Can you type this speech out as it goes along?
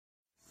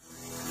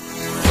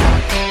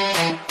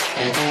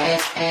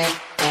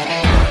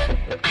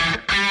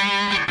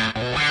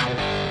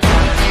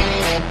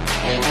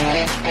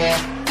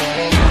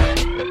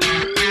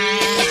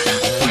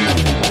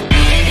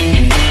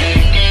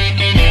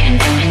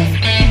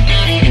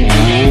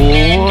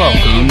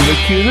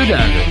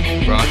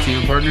Together, brought to you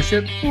in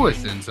partnership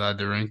with Inside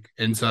the Rink.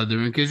 Inside the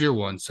Rink is your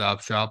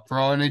one-stop shop for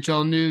all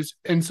NHL news,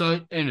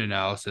 insight, and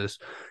analysis.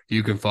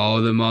 You can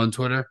follow them on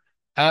Twitter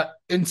at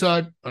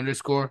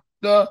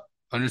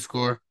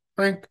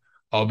inside_the_rink.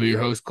 I'll be your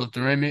host,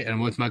 Clifton Ramey,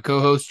 and with my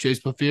co-host, Chase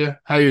Plafia.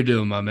 How you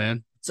doing, my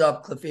man? What's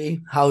up,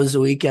 Cliffy? How was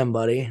the weekend,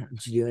 buddy?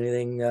 Did you do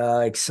anything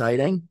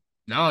exciting?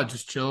 No,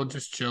 just chilled.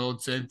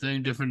 Same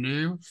thing, different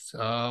news.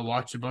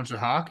 Watched a bunch of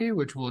hockey,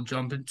 which we'll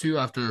jump into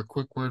after a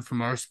quick word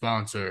from our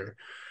sponsor.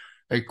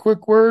 A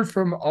quick word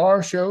from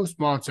our show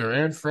sponsor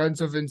and friends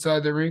of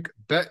Inside the Rink,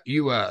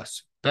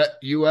 BetUS.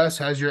 BetUS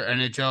has your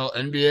NHL,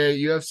 NBA,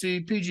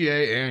 UFC,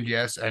 PGA, and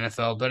yes,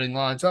 NFL betting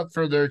lines up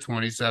for their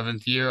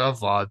 27th year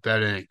of live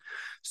betting.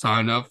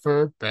 Sign up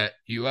for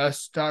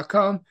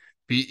betus.com,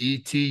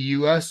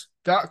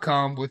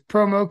 betus.com with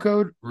promo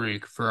code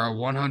RINK for a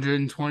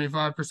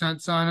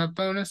 125% sign up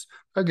bonus.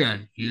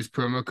 Again, use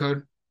promo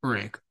code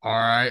RINK,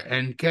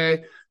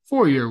 RINK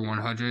for your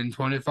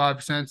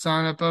 125%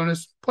 sign up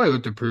bonus. Play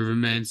with the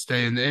proven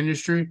mainstay in the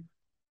industry.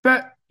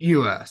 Bet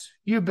US.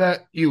 You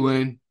bet, you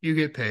win, you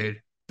get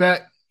paid.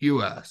 Bet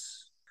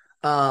US.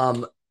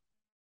 Um,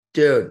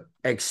 Dude,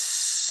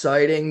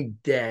 exciting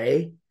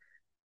day.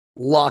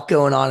 Lot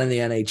going on in the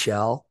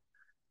NHL,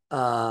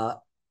 uh,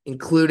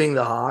 including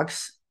the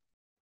Hawks.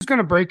 Just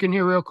gonna break in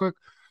here real quick.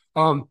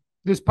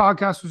 This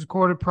podcast was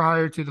recorded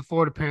prior to the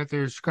Florida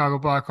Panthers Chicago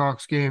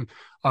Blackhawks game.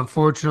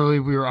 Unfortunately,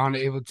 we were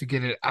unable to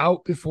get it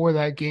out before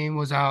that game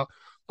was out.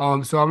 So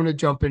I'm gonna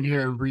jump in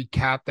here and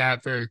recap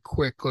that very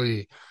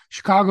quickly.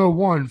 Chicago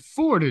won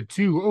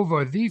 4-2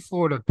 over the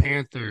Florida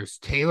Panthers.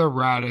 Taylor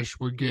Radish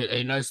would get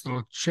a nice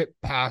little chip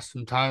pass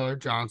from Tyler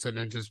Johnson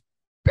and just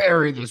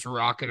bury this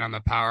rocket on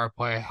the power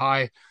play.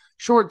 High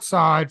short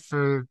side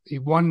for a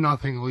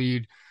 1-0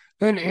 lead.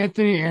 Then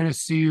Anthony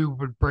Anastasio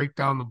would break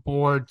down the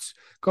boards,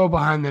 go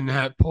behind the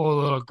net, pull a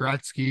little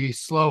Gretzky,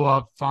 slow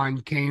up,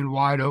 find Kane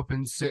wide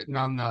open sitting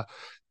on the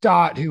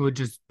dot. He would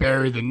just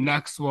bury the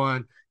next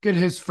one, get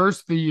his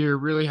first of the year.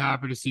 Really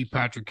happy to see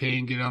Patrick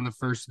Kane get on the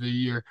first of the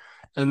year.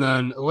 And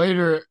then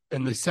later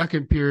in the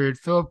second period,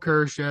 Philip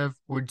Kurashev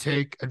would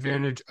take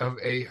advantage of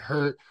a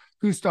hurt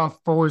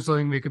Gustav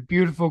Forsling, make a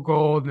beautiful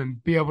goal, and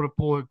then be able to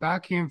pull it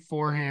backhand,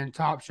 forehand,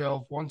 top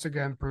shelf, once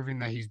again proving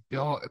that he's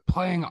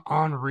playing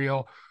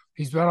unreal.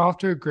 He's been off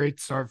to a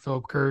great start,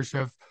 Philip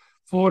Kurashev.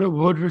 Florida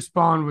would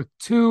respond with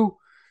two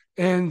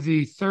in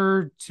the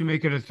third to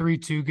make it a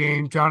 3-2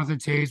 game. Jonathan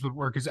Toews would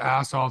work his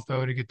ass off,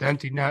 though, to get the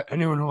empty net.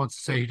 Anyone who wants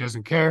to say he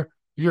doesn't care,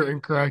 you're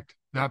incorrect.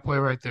 That play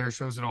right there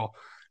shows it all.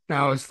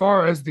 Now, as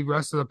far as the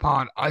rest of the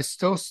pod, I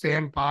still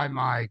stand by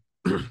my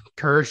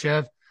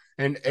Kurashev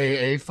and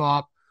AA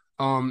flop.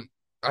 I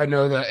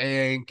know that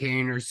AA and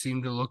Kane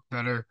seem to look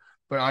better,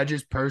 but I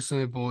just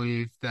personally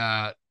believe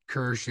that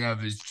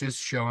Kurashev is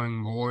just showing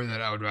more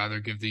that I would rather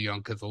give the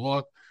young kid the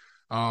look.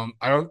 I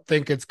don't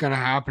think it's going to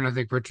happen. I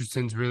think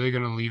Richardson's really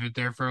going to leave it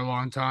there for a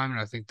long time, and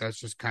I think that's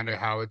just kind of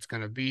how it's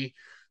going to be.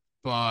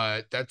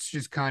 But that's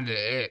just kind of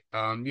it.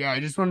 Yeah, I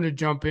just wanted to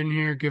jump in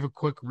here, give a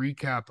quick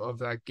recap of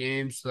that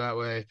game, so that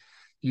way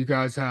you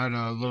guys had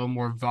a little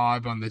more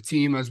vibe on the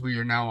team, as we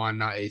are now on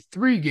not a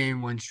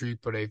 3-game win streak,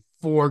 but a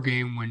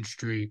 4-game win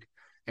streak.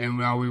 And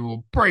now we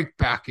will break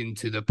back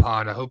into the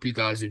pod. I hope you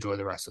guys enjoy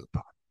the rest of the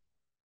pod.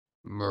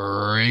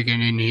 Breaking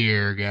in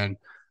here again.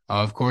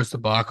 Of course, the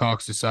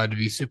Blackhawks decided to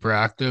be super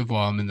active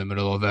while I'm in the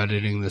middle of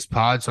editing this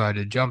pod, so I had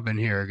to jump in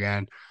here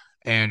again.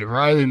 And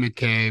Riley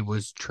McKay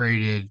was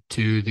traded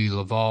to the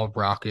Laval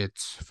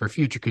Rockets for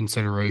future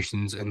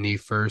considerations in the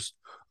first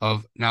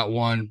of not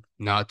one,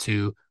 not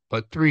two,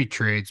 but 3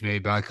 trades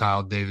made by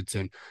Kyle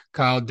Davidson.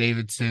 Kyle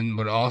Davidson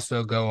would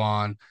also go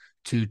on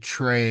to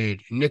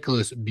trade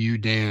Nicholas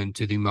Budin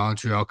to the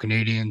Montreal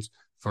Canadiens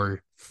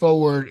for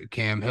forward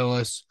Cam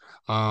Hillis.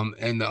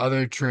 And the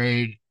other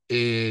trade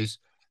is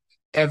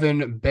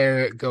Evan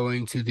Barrett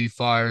going to the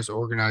Flyers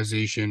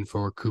organization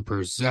for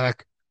Cooper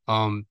Zek.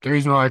 The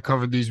reason why I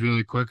covered these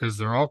really quick is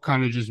they're all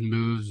kind of just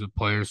moves of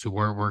players who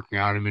weren't working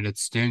out. I mean, it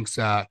stinks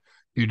that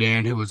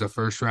Budin, who was a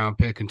first round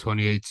pick in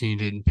 2018,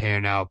 didn't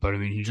pan out, but I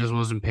mean, he just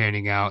wasn't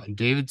panning out. And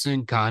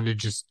Davidson kind of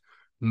just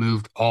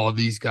moved all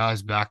these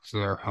guys back to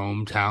their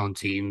hometown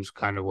teams,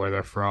 kind of where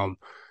they're from.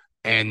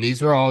 And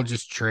these are all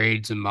just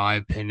trades, in my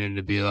opinion,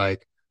 to be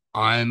like,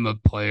 I'm a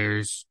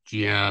player's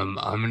GM.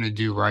 I'm going to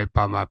do right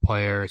by my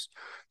players.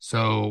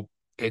 So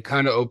it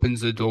kind of opens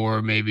the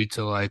door maybe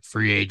to like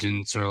free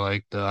agents or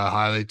like the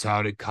highly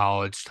touted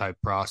college type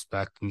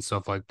prospect and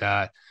stuff like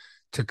that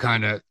to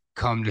kind of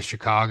come to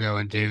Chicago.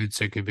 And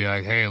Davidson could be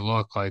like, hey,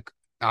 look, like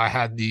I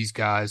had these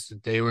guys,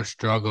 they were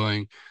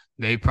struggling.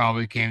 They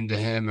probably came to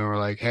him and were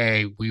like,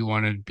 hey, we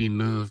want to be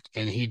moved.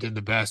 And he did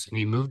the best. And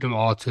he moved them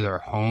all to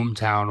their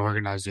hometown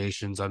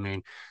organizations. I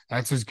mean,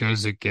 that's as good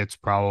as it gets,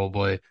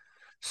 probably.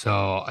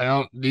 So I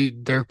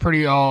don't, they're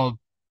pretty all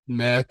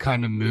meh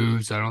kind of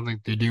moves. I don't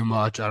think they do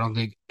much. I don't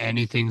think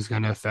anything's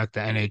going to affect the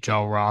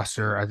NHL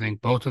roster. I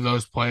think both of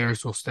those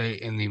players will stay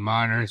in the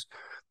minors.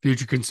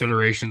 future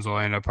considerations will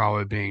end up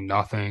probably being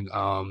nothing.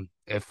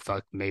 If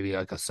like maybe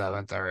like a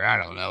seventh or I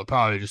don't know,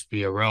 probably just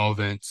be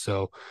irrelevant.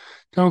 So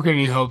don't get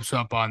any hopes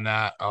up on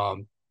that.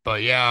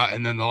 But yeah,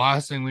 and then the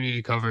last thing we need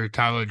to cover,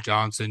 Tyler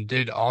Johnson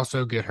did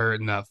also get hurt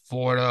in that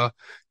Florida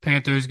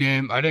Panthers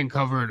game. I didn't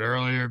cover it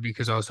earlier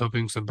because I was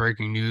hoping some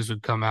breaking news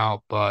would come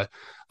out, but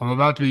I'm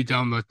about to be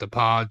done with the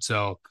pod,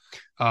 so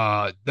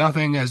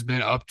nothing has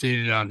been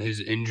updated on his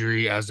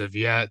injury as of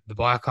yet. The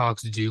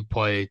Blackhawks do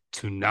play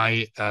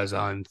tonight as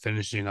I'm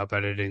finishing up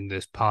editing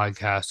this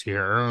podcast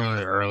here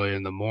early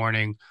in the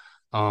morning.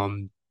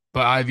 Um,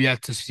 but I've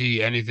yet to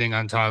see anything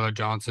on Tyler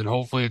Johnson.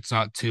 Hopefully, it's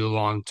not too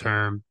long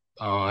term.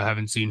 I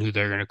haven't seen who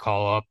they're going to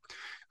call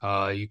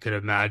up. You could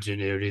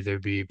imagine it would either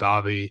be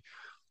Bobby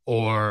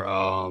or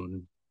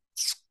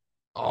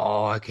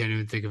oh, I can't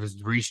even think of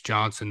his Reese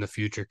Johnson, the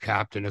future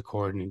captain,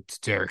 according to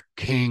Derek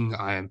King.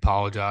 I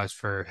apologize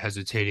for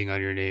hesitating on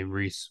your name,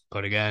 Reese.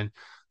 But again,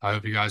 I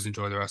hope you guys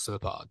enjoy the rest of the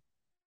pod.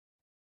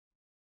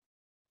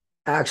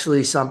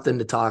 Actually, something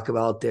to talk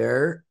about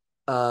there.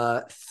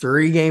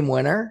 3-game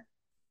winner.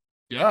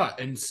 Yeah,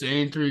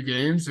 insane 3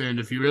 games. And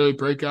if you really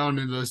break down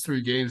into those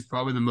 3 games,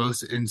 probably the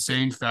most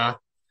insane fact,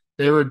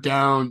 they were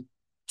down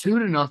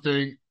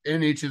 2-0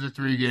 in each of the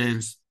 3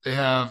 games. They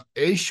have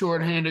a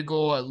shorthanded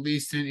goal at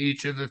least in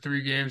each of the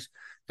 3 games,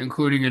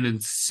 including an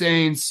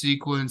insane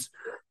sequence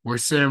where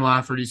Sam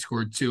Lafferty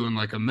scored two in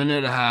like a minute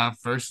and a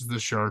half versus the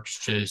Sharks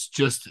chase.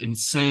 Just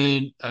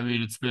insane. I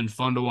mean, it's been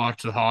fun to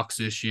watch the Hawks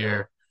this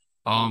year.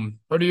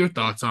 What are your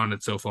thoughts on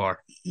it so far?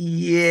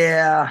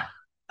 Yeah.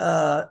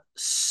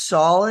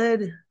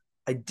 Solid.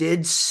 I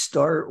did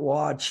start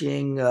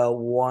watching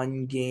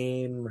one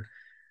game.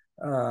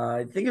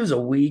 I think it was a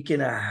week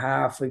and a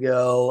half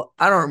ago.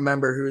 I don't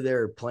remember who they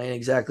were playing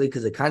exactly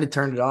because I kind of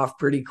turned it off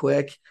pretty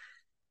quick.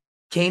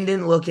 Kane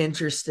didn't look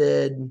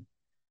interested.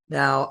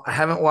 Now, I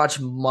haven't watched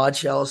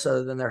much else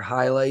other than their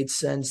highlights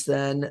since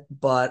then,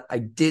 but I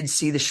did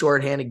see the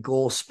shorthanded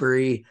goal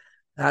spree.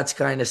 That's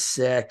kind of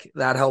sick.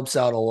 That helps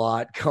out a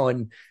lot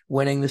going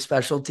winning the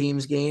special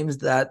teams games.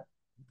 That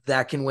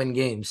can win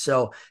games.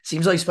 So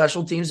seems like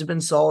special teams have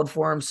been solid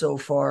for him so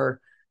far.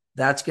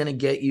 That's going to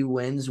get you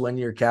wins when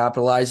you're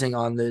capitalizing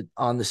on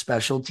the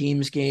special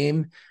teams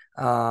game.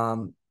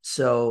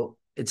 So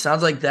it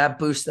sounds like that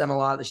boosts them a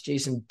lot. This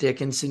Jason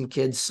Dickinson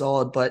kid's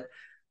solid, but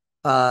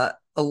a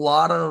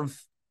lot of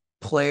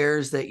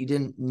players that you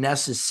didn't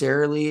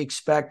necessarily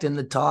expect in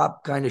the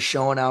top kind of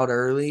showing out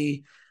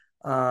early.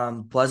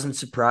 Pleasant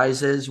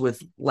surprises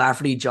with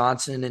Lafferty,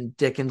 Johnson, and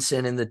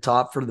Dickinson in the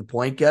top for the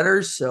point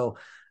getters. So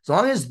as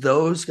long as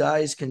those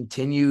guys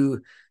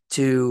continue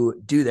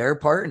to do their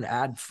part and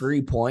add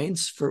free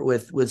points for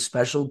with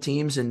special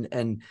teams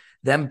and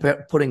them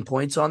putting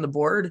points on the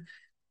board,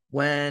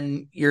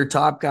 when your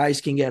top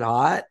guys can get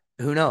hot,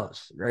 who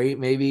knows, right?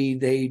 Maybe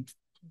they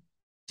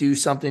do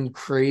something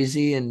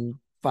crazy and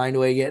find a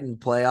way to get in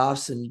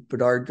playoffs and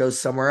Bedard goes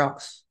somewhere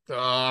else.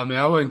 I mean,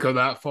 I wouldn't go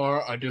that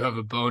far. I do have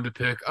a bone to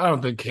pick. I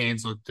don't think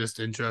Kane's looked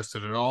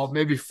disinterested at all.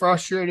 Maybe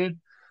frustrated,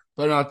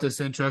 but not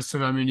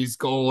disinterested. I mean, he's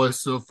goalless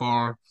so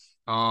far.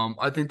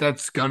 I think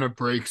that's gonna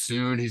break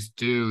soon. He's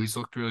due. He's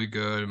looked really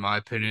good, in my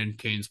opinion.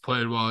 Kane's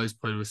played well. He's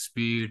played with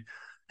speed.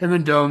 Him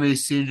and Domi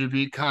seem to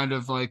be kind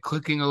of like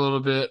clicking a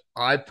little bit.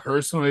 I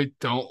personally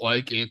don't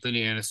like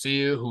Anthony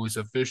Anastasio, who is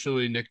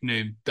officially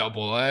nicknamed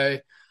Double A.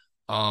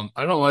 I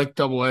don't like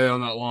Double A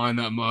on that line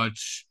that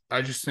much.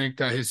 I just think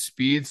that his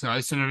speed's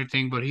nice and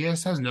everything, but he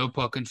has no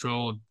puck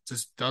control.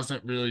 Just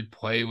doesn't really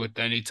play with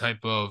any type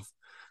of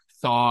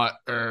thought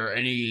or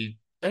any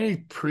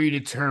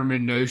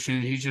predetermined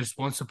notion. He just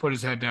wants to put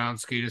his head down,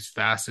 skate as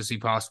fast as he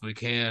possibly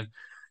can.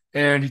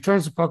 And he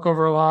turns the puck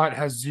over a lot,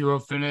 has zero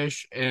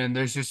finish, and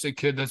there's just a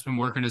kid that's been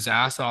working his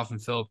ass off in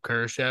Philip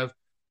Kurashev.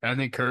 And I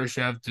think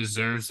Kurashev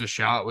deserves the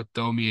shot with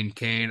Domi and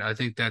Kane. I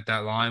think that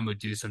that line would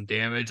do some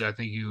damage. I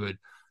think you would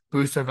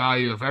boost the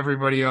value of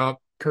everybody up.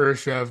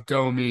 Kurashev,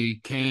 Domi,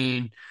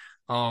 Kane.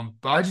 But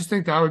I just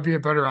think that would be a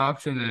better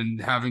option than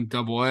having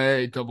Double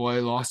A. Double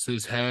A lost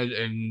his head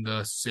in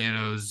the San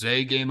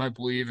Jose game, I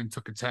believe, and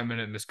took a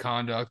 10-minute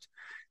misconduct.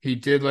 He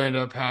did end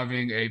up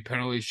having a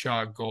penalty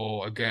shot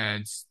goal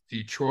against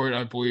Detroit,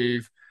 I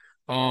believe.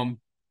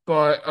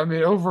 But I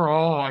mean,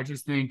 overall, I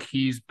just think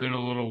he's been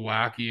a little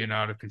wacky and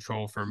out of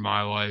control for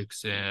my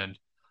likes, and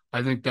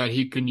I think that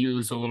he can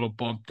use a little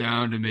bump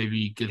down to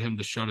maybe get him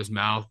to shut his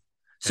mouth.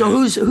 So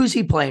And who's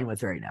he playing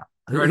with right now?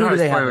 right Who now do he's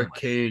they have playing him with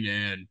with? Kane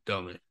and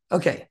Domi.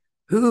 Okay.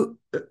 Who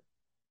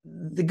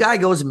the guy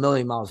goes a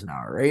million miles an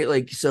hour, right?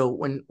 Like so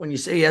when you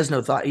say he has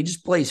no thought, he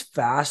just plays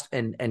fast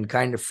and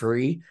kind of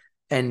free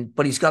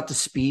but he's got the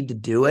speed to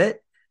do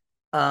it.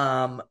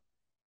 Um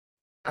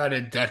At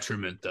a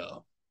detriment,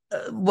 though.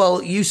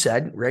 well, you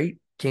said, right?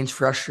 Kane's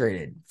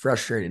frustrated,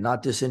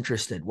 not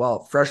disinterested.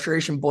 Well,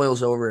 frustration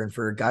boils over, and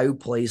for a guy who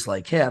plays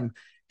like him,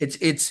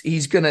 it's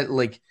he's I gonna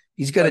take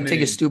a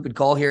mean, stupid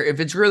call here. If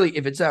it's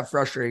that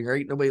frustrating,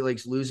 right? Nobody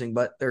likes losing,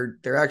 but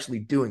they're actually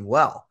doing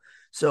well.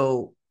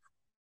 So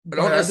I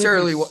don't But I think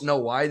necessarily it's know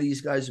why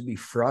these guys would be I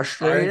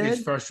think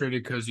it's frustrated. frustrating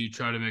because you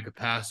try to make a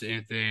pass to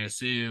Anthony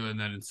Anastiu, and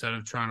then instead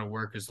of trying to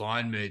work his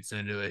line mates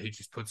into it, he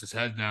just puts his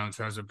head down,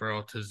 tries to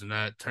barrel to the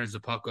net, turns the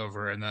puck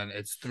over, and then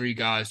it's three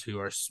guys who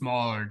are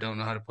smaller and don't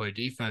know how to play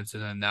defense,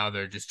 and then now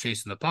they're just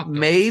chasing the puck down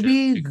the ship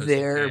Maybe because they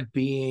they're can't.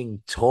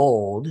 being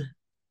told,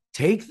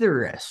 take the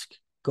risk,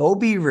 go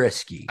be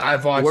risky.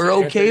 I've watched We're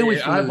okay Anthony.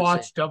 with I've losing.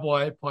 watched Double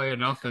A play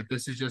enough that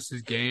this is just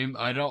his game.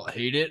 I don't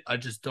hate it. I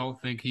just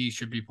don't think he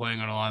should be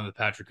playing on a line with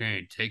Patrick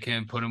Kane. Take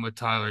him, put him with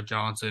Tyler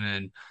Johnson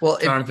and Well,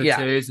 if Jonathan yeah,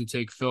 Toews, and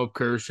take Philip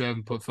Kurashev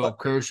and put but Philip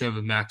Kurashev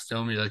and Max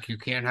Domi. Like you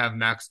can't have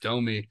Max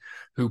Domi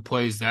who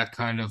plays that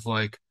kind of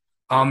like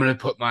I'm gonna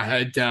put my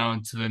head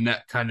down to the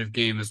net kind of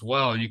game as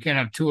well. And you can't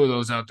have two of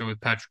those out there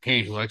with Patrick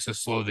Kane who likes to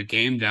slow the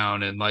game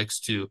down and likes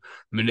to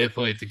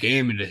manipulate the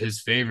game into his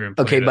favor and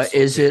play okay, at a but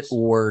slow is it pace.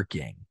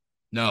 working?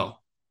 No.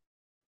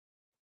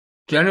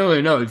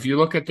 Generally, no. If you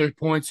look at their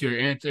points here,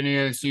 Anthony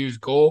Anastas's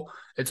goal,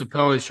 it's a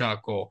penalty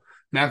shot goal.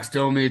 Max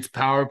Domi, it's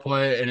power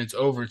play and it's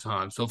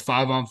overtime. So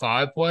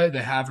 5-on-5 play, they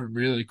haven't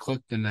really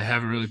clicked and they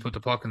haven't really put the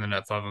puck in the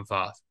net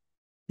 5-on-5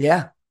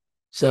 Yeah.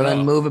 So at then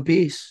all. move a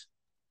piece.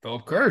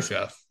 Philip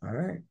Kurashev. All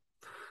right.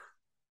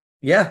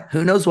 Yeah,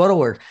 who knows what'll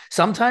work.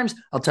 Sometimes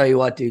I'll tell you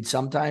what, dude.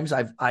 Sometimes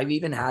I've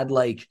even had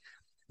like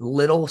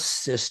little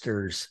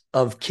sisters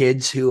of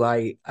kids who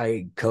I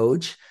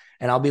coach,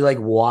 and I'll be like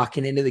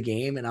walking into the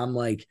game, and I'm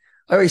like,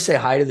 I always say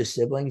hi to the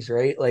siblings,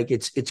 right? Like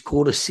it's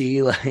cool to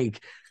see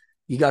like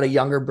you got a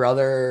younger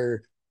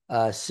brother,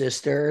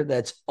 sister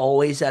that's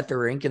always at the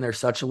rink, and they're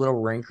such a little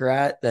rink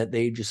rat that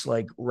they just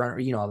like run.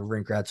 You know how the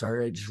rink rats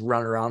are, they just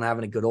run around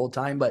having a good old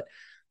time, but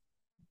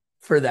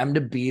for them to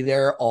be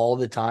there all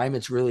the time,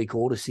 it's really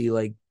cool to see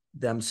like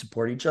them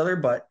support each other.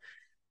 But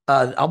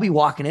I'll be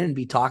walking in and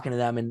be talking to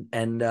them,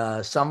 and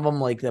some of them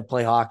like that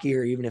play hockey,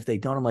 or even if they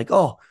don't, I'm like,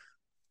 oh,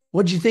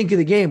 what'd you think of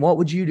the game? What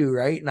would you do,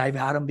 right? And I've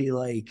had them be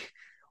like,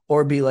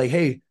 or be like,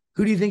 hey,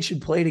 who do you think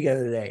should play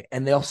together today?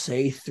 And they'll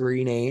say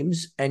three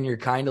names, and you're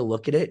kind of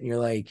look at it, and you're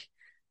like,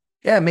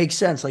 yeah, it makes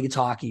sense. Like it's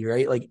hockey,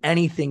 right? Like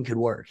anything could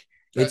work.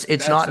 It's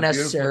That's not the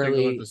beautiful thing about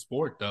the necessarily,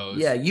 sport, though,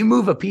 yeah, is you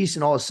move a piece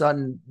and all of a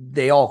sudden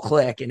they all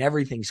click and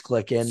everything's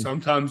clicking.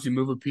 sometimes you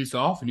move a piece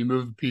off and you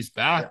move a piece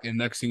Yeah. back, and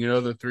next thing you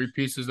know, the three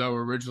pieces that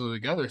were originally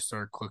together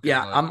start clicking.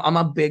 Yeah, Like I'm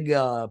a big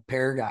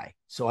pair guy.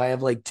 So I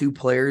have like two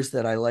players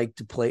that I like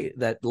to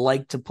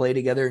play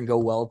together and go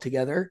well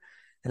together.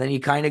 And then you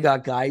kind of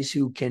got guys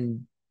who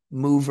can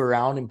move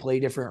around and play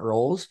different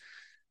roles.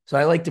 So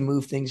I like to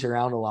move things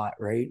around a lot,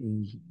 right?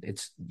 And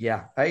it's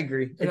yeah, I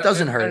agree. And, It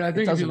doesn't and hurt. I It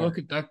think if you doesn't look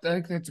hurt. at that, I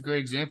think that's a great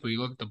example. You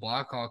look at the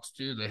Blackhawks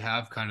too; they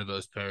have kind of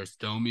those pairs.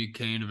 Domi,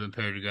 Kane have been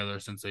paired together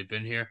since they've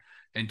been here,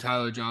 and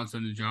Tyler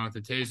Johnson and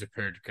Jonathan Toews are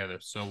paired together.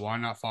 So why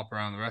not flop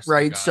around the rest of the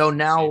Right. So guys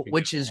and see now, if you get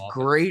which a is little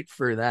offense? great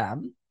for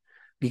them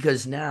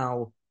because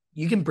now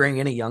you can bring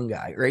in a young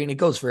guy, right? And it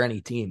goes for any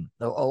team.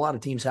 A lot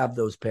of teams have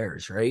those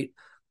pairs, right?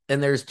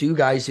 And there's two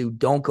guys who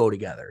don't go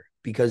together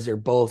because they're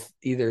both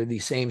either the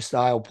same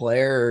style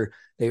player or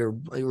they're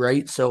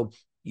right. So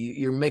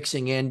you're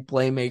mixing in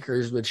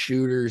playmakers with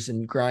shooters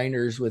and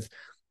grinders with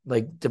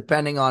like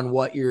depending on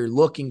what you're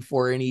looking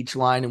for in each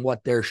line and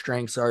what their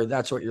strengths are.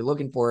 That's what you're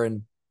looking for.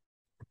 And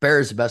pair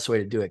is the best way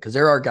to do it because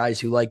there are guys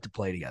who like to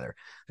play together.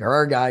 There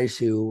are guys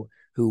who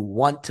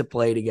want to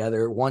play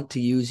together, want to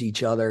use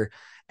each other,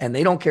 and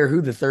they don't care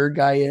who the third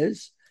guy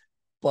is,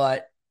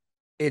 but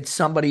it's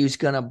somebody who's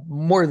going to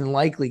more than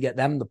likely get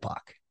them the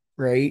puck,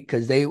 right?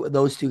 Because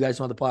those two guys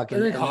want the puck, I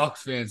think and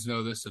Hawks fans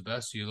know this the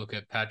best. You look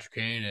at Patrick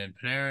Kane and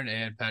Panarin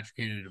and Patrick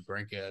Kane and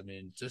DeBrincat. I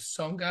mean, just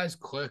some guys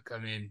click. I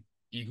mean,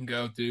 you can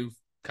go through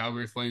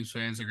Calgary Flames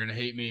fans are going to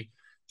hate me.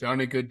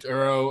 Johnny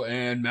Gaudreau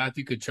and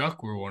Matthew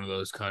Tkachuk were one of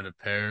those kind of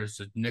pairs.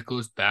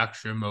 Nicholas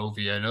Backstrom,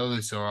 Ovi. I know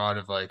there's a lot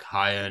of like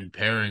high end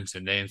pairings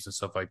and names and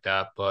stuff like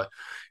that, but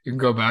you can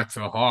go back to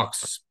the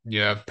Hawks. You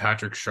have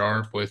Patrick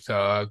Sharp with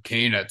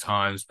Kane at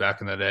times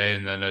back in the day,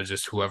 and then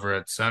just whoever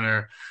at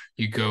center.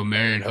 You go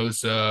Marion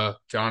Hossa,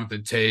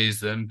 Jonathan Tays,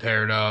 then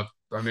paired up.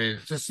 I mean,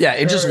 just yeah,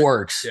 it just pair it.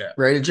 works, Yeah.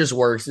 right? It just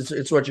works.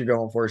 It's what you're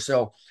going for.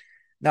 So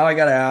now I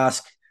got to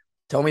ask.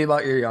 Tell me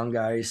about your young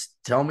guys.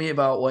 Tell me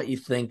about what you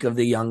think of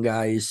the young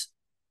guys.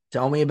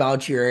 Tell me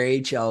about your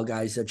AHL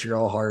guys that you're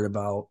all hard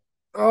about.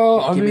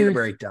 Oh, Give me the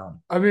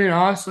breakdown.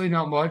 honestly,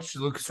 not much.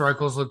 Lukas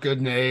Reichel's looked good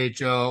in the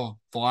AHL.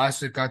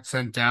 Vlasic got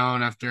sent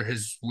down after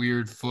his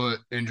weird foot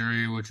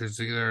injury, which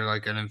was either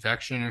like an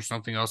infection or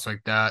something else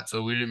like that.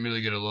 So we didn't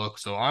really get a look.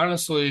 So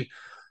honestly,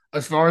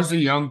 as far as the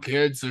young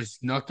kids, there's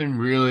nothing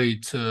really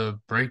to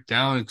break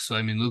down. Because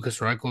I mean, Lukas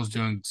Reichel is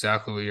doing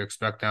exactly what you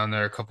expect down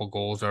there. A couple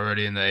goals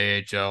already in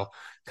the AHL,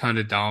 kind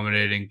of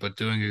dominating, but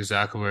doing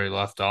exactly where he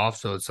left off.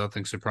 So it's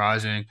nothing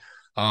surprising.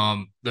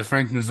 The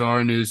Frank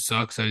Nazar news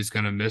sucks that he's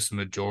going to miss a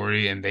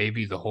majority and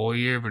maybe the whole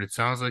year, but it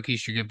sounds like he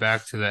should get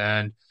back to the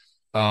end.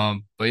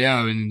 But yeah,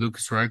 I mean,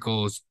 Lukas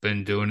Reichel has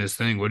been doing his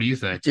thing. What do you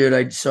think? Dude,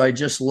 I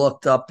just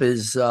looked up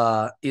his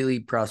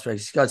elite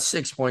prospects. He's got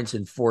 6 points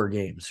in 4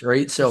 games,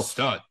 right? He's a So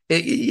stud.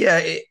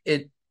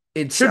 it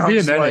it Should be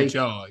in sounds the like,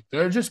 NHL. Like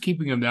they're just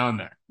keeping him down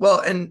there. well,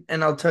 and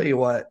I'll tell you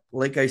what,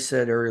 like I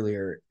said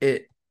earlier,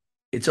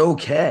 it's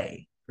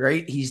okay,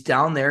 right? He's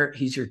down there.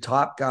 He's your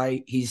top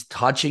guy. He's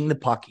touching the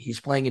puck. He's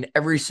playing in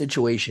every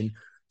situation.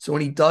 So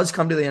when he does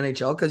come to the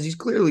NHL, because he's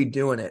clearly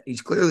doing it,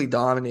 he's clearly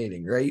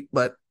dominating, right?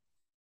 But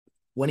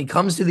when he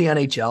comes to the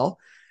NHL,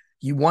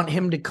 you want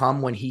him to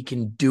come when he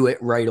can do it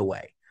right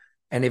away.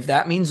 And if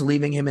that means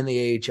leaving him in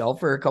the AHL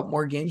for a couple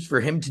more games, for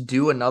him to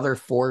do another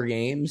 4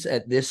 games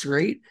at this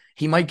rate,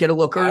 he might get a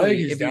look I think early.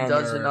 he's If he down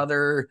does there.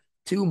 another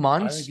two I think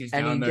months he's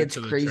and he down there gets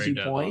to the crazy trade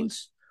deadline.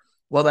 points,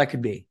 well, that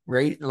could be,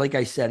 right? Like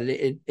I said,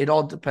 it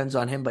all depends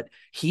on him, but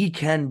he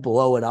can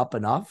blow it up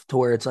enough to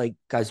where it's like,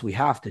 guys, we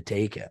have to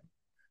take him,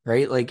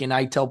 right? Like, and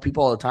I tell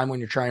people all the time when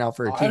you're trying out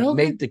for a I team, don't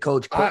make think the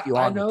coach put you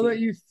I on the know that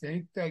team. you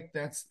think that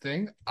that's the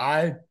thing.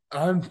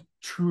 I'm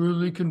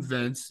truly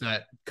convinced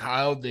that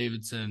Kyle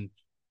Davidson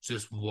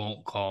just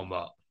won't call him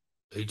up.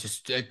 He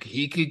just like,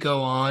 he could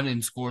go on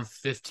and score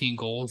 15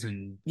 goals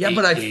in Yeah,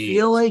 but eight I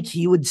feel games. like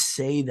he would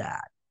say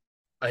that.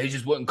 He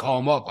just wouldn't call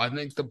him up. I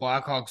think the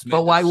Blackhawks But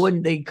made why this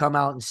wouldn't they come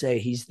out and say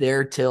he's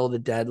there till the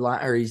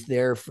deadline or he's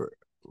there for?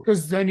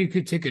 because then you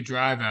could take a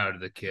drive out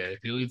of the kid. If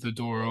you leave the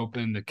door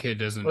open, the kid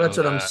doesn't Well, know that's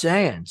what I'm that.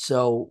 saying.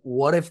 So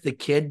what if the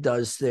kid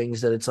does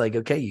things that it's like,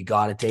 okay, you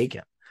got to take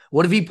him?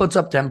 What if he puts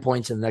up 10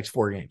 points in the next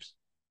 4 games?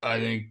 I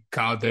think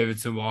Kyle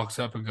Davidson walks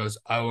up and goes,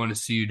 I want to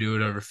see you do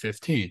it over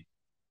 15.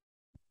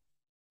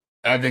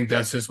 I think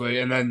that's his way.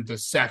 And then the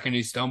second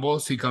he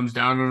stumbles, he comes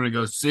down on him and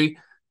goes, see,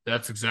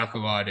 that's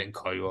exactly why I didn't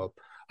call you up.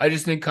 I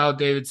just think Kyle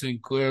Davidson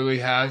clearly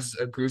has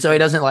a group So he of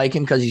doesn't like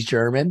him because he's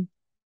German.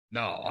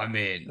 no, I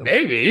mean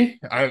maybe.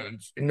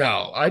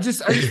 I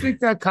just think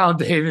that Kyle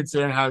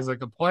Davidson has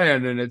like a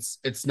plan and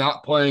it's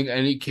not playing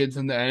any kids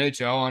in the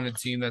NHL on a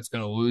team that's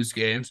gonna lose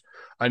games.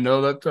 I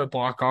know that the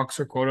Blackhawks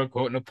are quote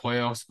unquote in a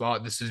playoff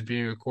spot. This is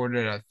being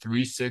recorded at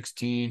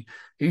 3:16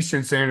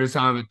 Eastern Standard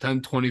Time at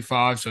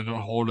 10:25, so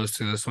don't hold us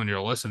to this when you're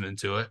listening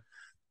to it.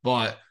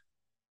 But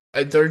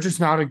they're just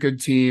not a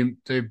good team.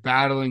 They're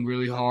battling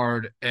really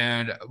hard.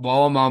 And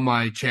while I'm on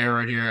my chair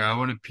right here, I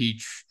want to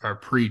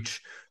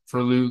preach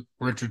for Luke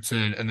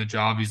Richardson and the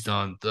job he's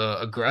done. The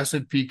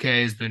aggressive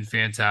PK has been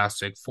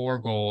fantastic. 4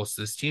 goals.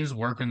 This team's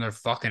working their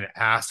fucking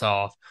ass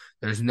off.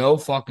 There's no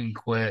fucking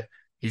quit.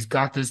 He's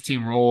got this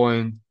team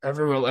rolling.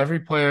 Every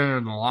player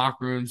in the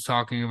locker room's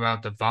talking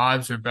about the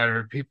vibes are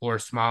better. People are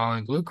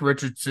smiling. Luke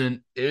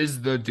Richardson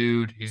is the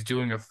dude. He's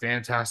doing a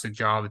fantastic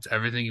job. It's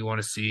everything you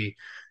want to see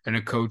and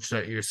a coach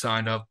that you're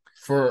signed up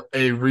for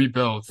a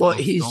rebuild, Well,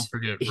 folks. Don't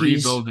forget, he's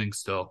rebuilding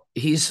still.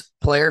 he's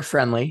player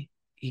friendly.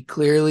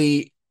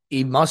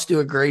 He must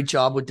do a great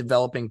job with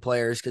developing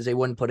players because they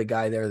wouldn't put a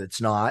guy there that's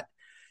not.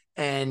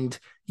 And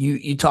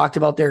you talked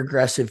about their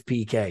aggressive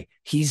PK.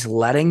 He's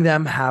letting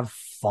them have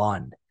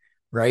fun,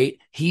 right?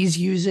 He's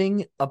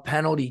using a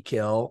penalty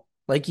kill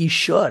like he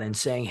should and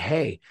saying,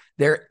 "Hey,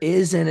 there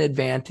is an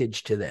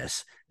advantage to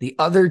this. The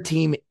other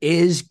team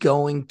is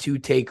going to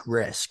take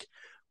risk.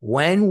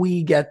 When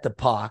we get the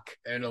puck,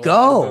 And a lot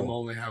of them go."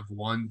 only have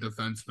one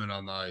defenseman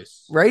on the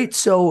ice. Right?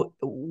 So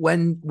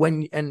when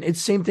and it's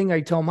the same thing I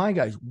tell my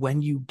guys,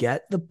 when you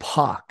get the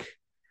puck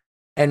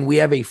and we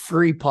have a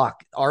free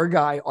puck,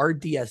 our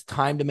D has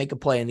time to make a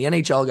play. And the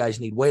NHL guys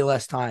need way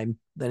less time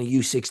than a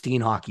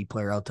U16 hockey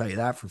player. I'll tell you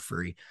that for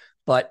free.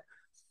 But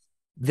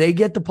they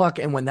get the puck,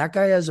 and when that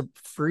guy has a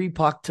free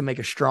puck to make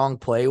a strong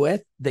play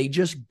with, they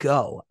just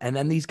go. And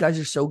then these guys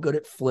are so good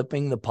at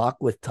flipping the puck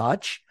with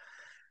touch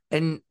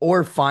and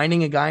or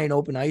finding a guy in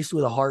open ice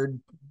with a hard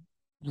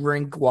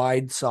rink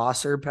wide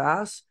saucer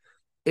pass.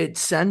 It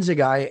sends a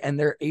guy and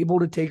they're able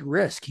to take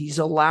risk. He's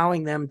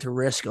allowing them to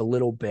risk a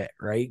little bit,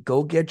 right?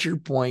 Go get your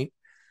point,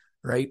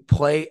 right?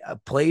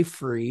 Play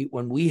free.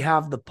 When we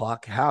have the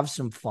puck, have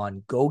some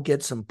fun, go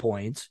get some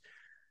points.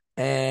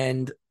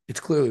 And it's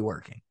clearly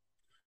working.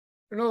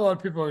 I know a lot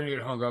of people are going to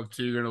get hung up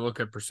too. You're going to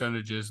look at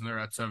percentages and they're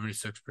at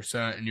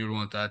 76%, and you would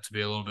want that to be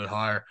a little bit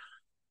higher.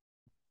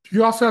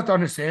 You also have to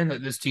understand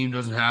that this team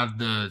doesn't have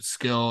the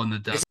skill and the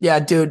depth. Yeah,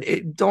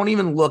 dude, don't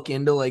even look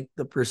into like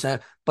the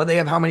percent, but they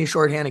have how many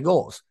shorthanded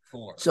goals?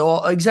 For.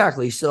 So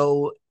exactly.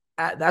 So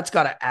that's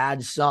got to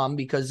add some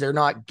because they're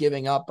not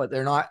giving up, but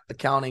they're not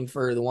accounting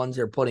for the ones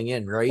they're putting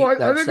in, right? Well, I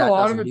That think a stat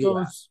lot of doesn't it do though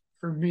that. is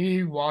for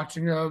me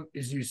watching them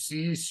is you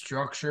see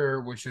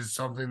structure, which is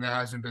something that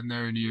hasn't been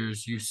there in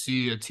years. You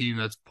see a team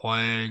that's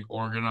playing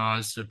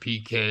organized, a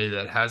PK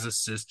that has a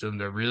system.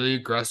 They're really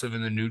aggressive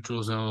in the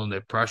neutral zone.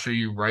 They pressure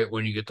you right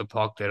when you get the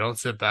puck. They don't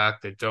sit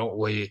back. They don't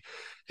wait.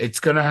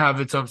 It's gonna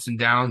have its ups and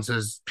downs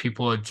as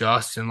people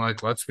adjust. And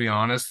like, let's be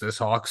honest, this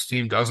Hawks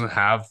team doesn't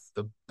have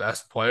the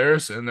best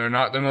players, and they're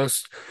not the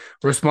most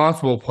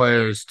responsible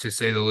players to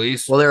say the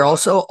least. Well, they're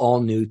also all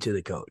new to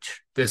the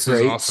coach. This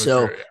is Right. also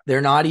So true. Yeah.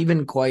 they're not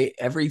even quite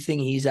everything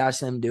he's asked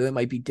them to do. It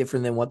might be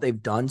different than what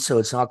they've done. So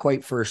it's not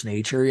quite first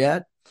nature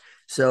yet.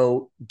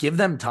 So give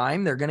them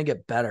time. They're going to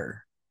get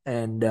better.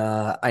 And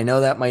I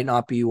know that might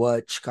not be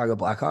what Chicago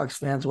Blackhawks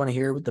fans want to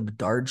hear with the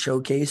Bedard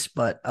showcase,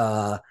 but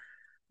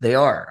they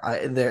are.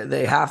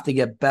 They have to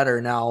get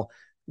better. Now,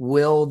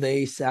 will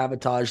they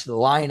sabotage the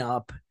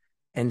lineup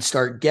and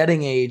start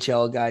getting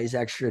AHL guys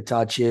extra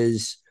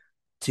touches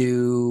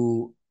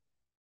to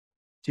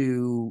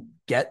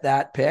get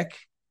that pick?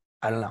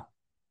 I don't know.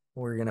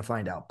 We're gonna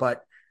find out.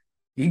 But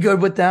you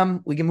good with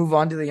them? We can move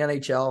on to the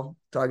NHL,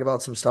 talk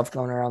about some stuff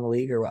going around the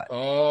league or what?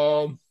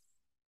 Um,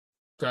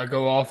 did I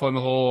go off on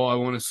the whole I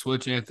want to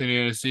switch Anthony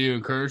Anastasio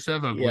and Kurashev?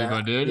 I believe I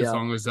Yeah, did. As yeah.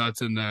 long as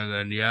that's in there,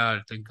 then yeah,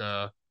 I think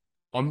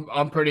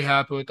I'm pretty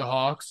happy with the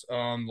Hawks.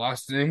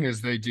 Last thing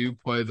is they do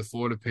play the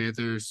Florida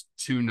Panthers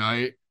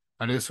tonight.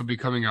 I know this will be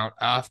coming out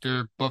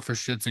after, but for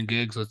shits and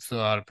gigs, let's throw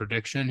out a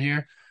prediction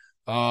here.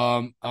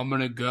 I'm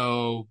gonna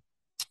go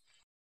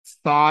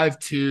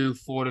 5-2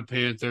 Florida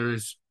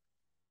Panthers.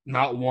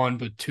 Not one,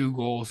 but two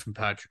goals from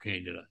Patrick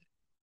Kane tonight.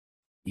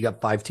 You got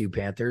 5-2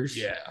 Panthers.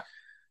 Yeah.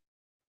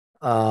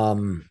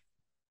 Um,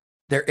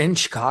 they're in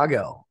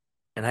Chicago.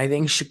 And I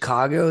think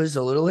Chicago is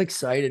a little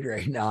excited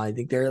right now. I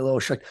think they're a little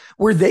shocked.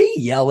 Were they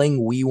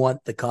yelling, "We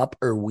want the cup"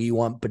 or "We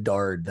want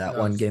Bedard" that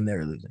one Yes. game they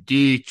were losing?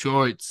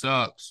 Detroit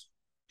sucks.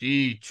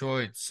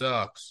 Detroit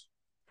sucks.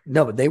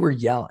 No, but they were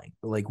yelling,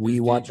 like, "We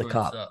Because want the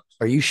Detroit cup." sucks.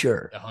 Are you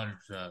sure?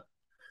 100%. It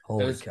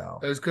Holy was cow.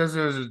 it was because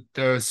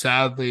there was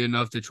sadly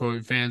enough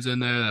Detroit fans in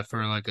there that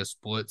for like a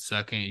split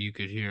second you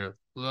could hear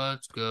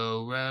 "Let's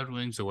go Red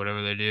Wings" or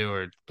whatever they do,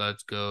 or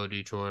 "Let's go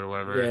Detroit" or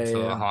whatever, Yeah, and yeah,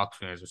 so the yeah. Hawks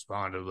fans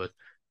responded with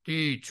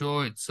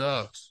 "Detroit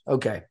sucks."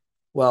 Okay.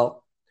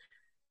 Well,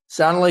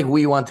 sounded like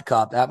 "We want the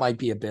cup." That might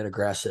be a bit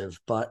aggressive,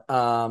 but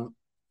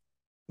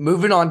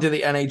moving on to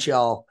the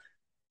NHL,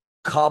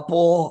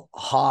 couple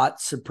hot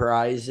So can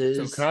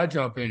surprises. I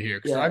jump in here?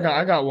 Because Yeah,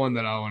 I got one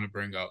that I want to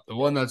bring up. The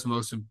one that's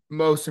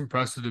most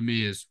impressive to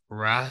me is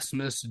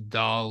Rasmus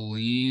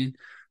Dahlin,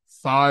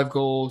 5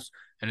 goals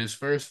in his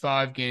first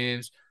 5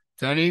 games.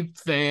 To any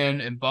fan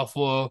in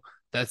Buffalo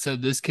that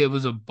said this kid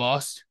was a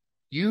bust,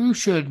 you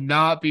should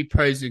not be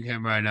praising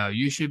him right now.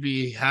 You should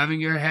be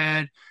having your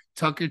head,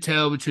 tuck your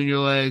tail between your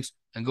legs,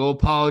 and go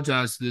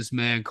apologize to this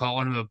man,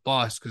 calling him a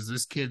bust because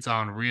this kid's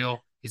unreal.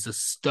 He's a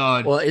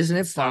stud. well, isn't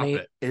it Stop funny?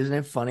 it. Isn't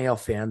it funny how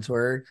fans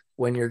work?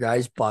 When your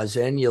guy's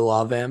buzzing, you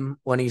love him.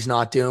 When he's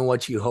not doing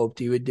what you hoped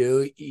he would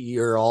do,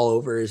 you're all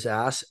over his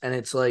ass. And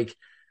it's like,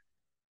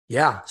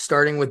 yeah,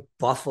 starting with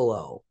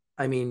Buffalo.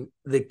 I mean,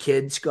 the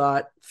kid's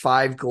got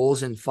 5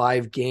 goals in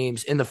 5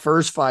 games. In the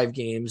first 5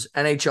 games,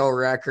 NHL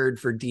record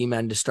for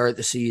D-men to start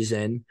the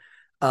season.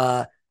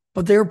 Uh,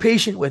 but they were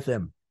patient with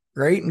him,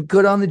 right? And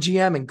good on the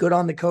GM and good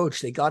on the coach.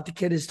 They got the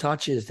kid his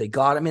touches. They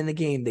got him in the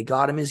game. They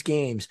got him his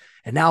games.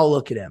 And now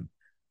look at him,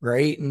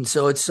 right? And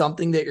so it's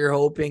something that you're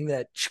hoping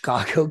that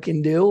Chicago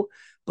can do.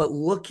 But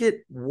look at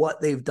what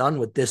they've done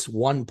with this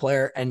one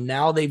player. And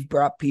now they've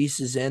brought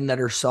pieces in that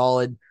are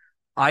solid.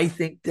 I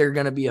think they're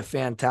going to be a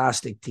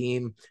fantastic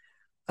team.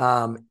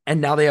 And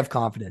now they have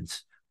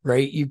confidence,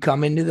 right? You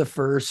come into the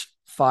first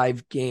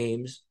 5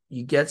 games,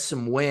 you get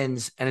some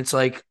wins, and it's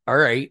like, all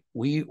right,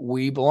 we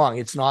belong.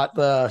 It's not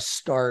the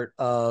start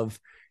of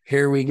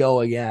here we go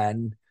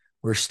again.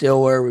 We're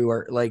still where we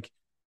were. Like,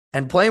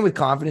 and playing with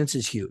confidence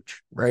is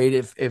huge, right?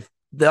 If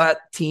that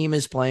team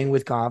is playing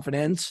with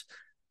confidence,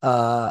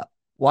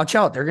 watch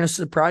out. They're going to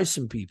surprise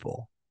some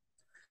people.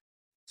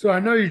 So I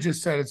know you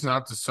just said it's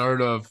not the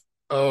start of,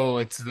 oh,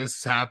 it's this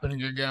is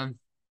happening again.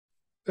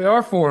 They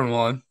are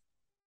 4-1.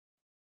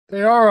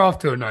 They are off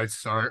to a nice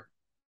start.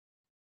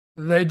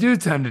 They do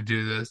tend to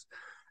do this,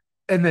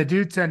 and they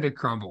do tend to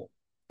crumble.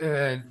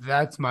 And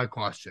that's my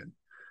question.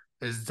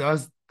 Is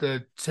does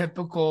the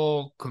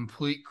typical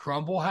complete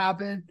crumble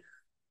happen?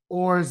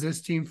 Or is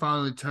this team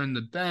finally turned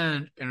the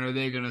bend and are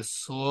they gonna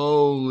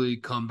slowly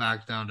come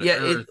back down to Yeah,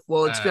 earth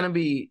it's going at to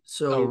be a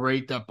so.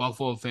 rate that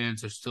Buffalo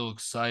fans are still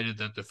excited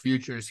that the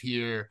future is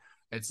here?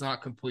 It's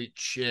not complete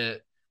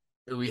shit.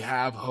 We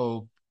have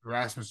hope.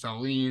 Rasmus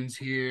Dahlin's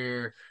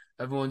here.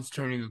 Everyone's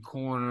turning a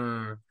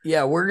corner.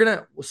 Yeah,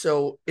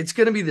 it's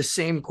gonna be the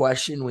same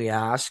question we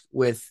ask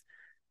with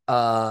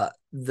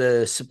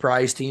the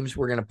surprise teams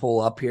we're gonna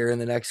pull up here in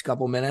the next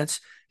couple minutes.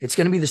 It's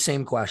gonna be the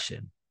same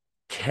question.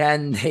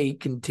 Can they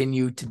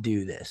continue to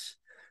do this?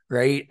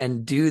 Right?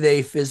 And do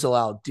they fizzle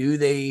out? Do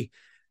they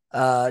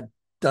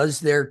does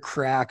their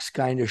cracks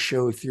kind of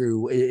show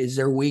through? Is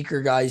their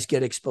weaker guys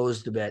get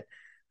exposed a bit?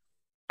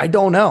 I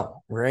don't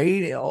know,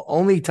 right?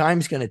 Only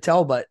time's gonna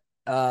tell, but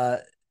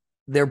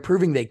they're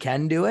proving they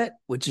can do it,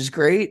 which is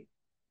great.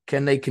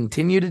 Can they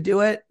continue to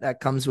do it? That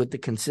comes with the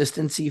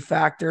consistency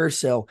factor.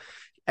 So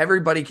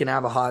everybody can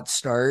have a hot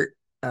start,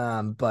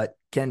 but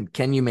can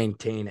you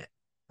maintain it?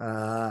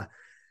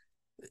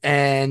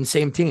 And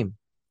same team,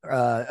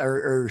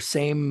 or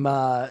same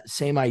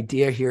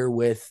idea here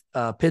with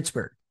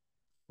Pittsburgh,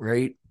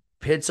 right?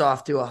 Pitt's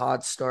off to a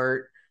hot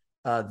start.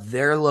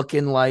 They're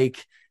looking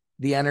like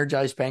the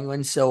energized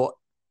Penguins. So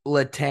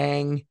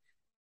Letang,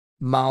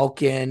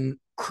 Malkin,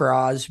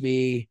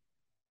 Crosby,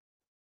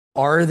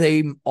 are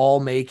they all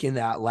making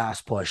that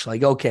last push?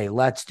 Like, okay,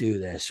 let's do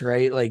this,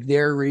 right? Like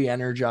they're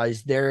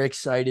re-energized. They're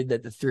excited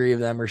that the three of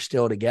them are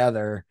still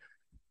together.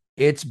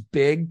 It's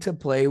big to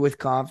play with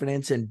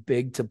confidence and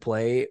big to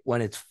play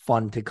when it's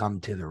fun to come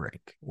to the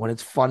rink. When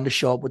it's fun to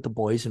show up with the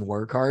boys and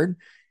work hard,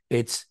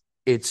 it's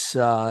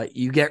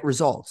you get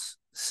results.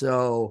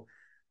 So,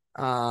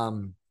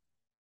 um,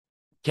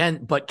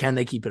 can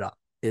they keep it up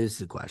is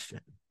the question.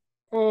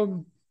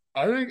 Um,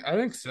 I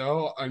think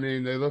so. I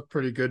mean, they look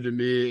pretty good to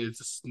me. It's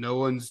just, no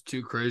one's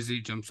too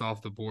crazy, jumps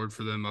off the board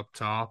for them up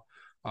top.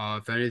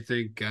 If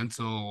anything,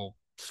 Gensel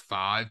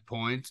 5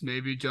 points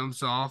maybe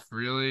jumps off,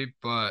 really.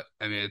 But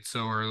I mean, it's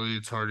so early,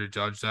 it's hard to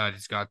judge that.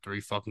 He's got 3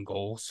 fucking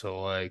goals,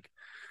 so like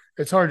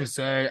it's hard to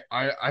say.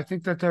 I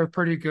think that they're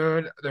pretty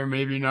good. They're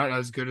maybe not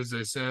as good as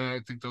they say. I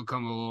think they'll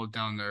come a little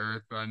down to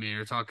earth, but I mean,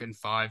 you're talking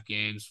 5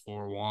 games,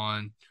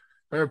 4-1.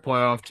 They're a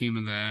playoff team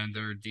in the end.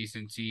 They're a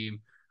decent team.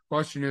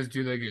 Question is,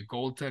 do they get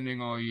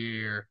goaltending all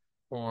year,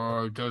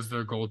 or does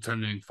their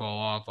goaltending fall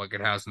off like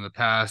it has in the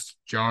past?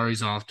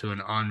 Jari's off to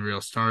an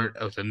unreal start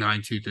with a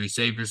 9.23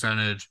 save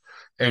percentage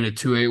and a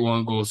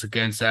 2.81 goals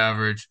against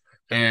average,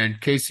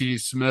 and Casey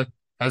Smith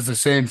has the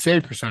same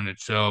save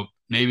percentage. So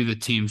maybe the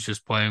team's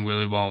just playing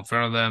really well in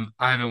front of them.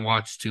 I haven't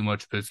watched too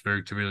much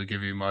Pittsburgh to really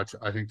give you much.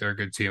 I think they're a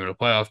good team and a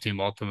playoff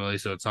team ultimately,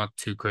 so it's not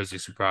too crazy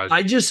surprising.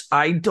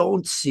 I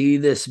don't see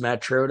this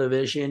Metro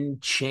division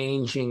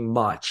changing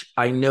much.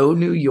 I know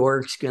New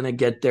York's going to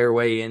get their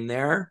way in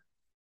there,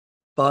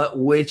 but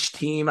which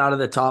team out of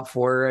the top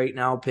four right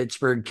now,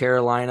 Pittsburgh,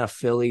 Carolina,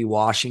 Philly,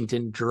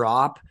 Washington,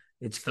 drop?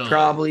 It's Philly,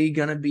 probably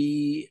going to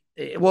be,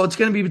 well, it's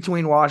going to be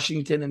between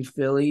Washington and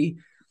Philly.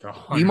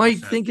 You might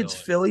 100% think it's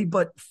Philly. Philly,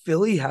 but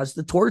Philly has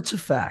the Torts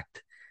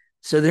effect.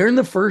 So they're in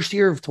the first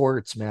year of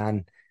Torts,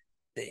 man.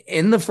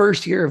 In the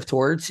first year of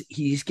Torts,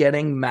 he's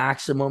getting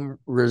maximum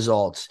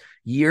results.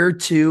 Year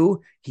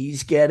two,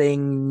 he's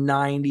getting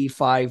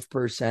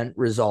 95%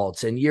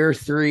 results. And year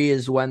three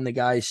is when the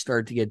guys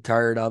start to get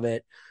tired of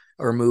it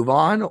or move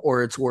on,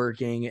 or it's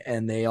working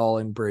and they all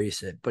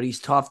embrace it. But he's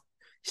tough.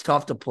 He's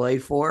tough to play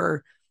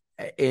for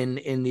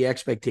in the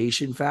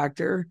expectation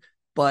factor.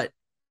 But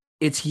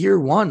it's year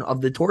one of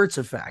the Torts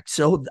effect.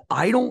 So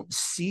I don't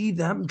see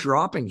them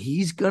dropping.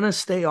 He's going to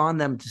stay on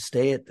them to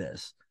stay at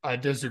this. I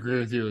disagree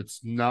with you. It's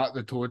not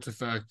the Torch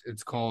effect.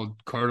 It's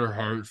called Carter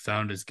Hart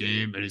found his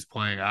game and he's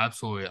playing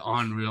absolutely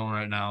unreal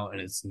right now,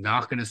 and it's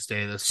not going to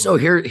stay this So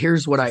way.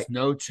 here's what I There's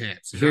no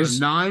chance. He's got a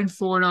here's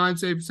 9.49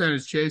 save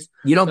percentage, Chase.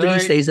 you don't think There he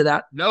ain't stays at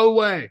that? no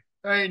way.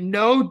 There ain't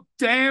no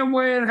damn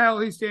way in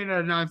hell he's staying at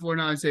a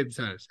 9.49 save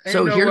percentage. Ain't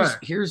So no way.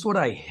 here's what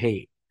I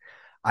hate.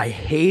 I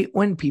hate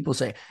when people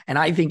say, and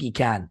I think he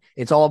can.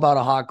 It's all about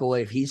a hot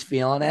goalie. If he's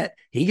feeling it,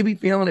 he could be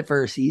feeling it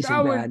for a season,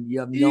 That would man. You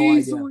have no idea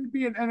easily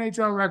be an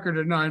NHL record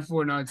at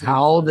 9.49 save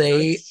how percentage. That's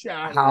they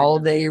shattering to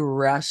me.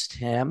 rest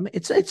him.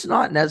 It's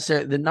not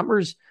necessary. The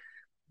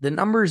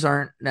numbers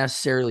aren't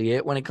necessarily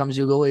it when it comes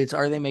to a goalie. It's,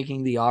 are they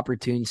making the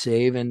opportune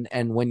save and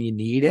when you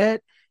need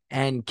it,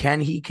 and can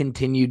he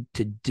continue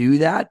to do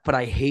that? But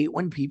I hate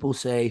when people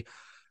say,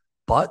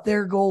 but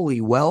their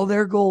goalie, well,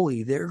 their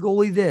goalie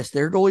this,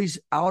 their goalie's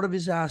out of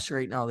his ass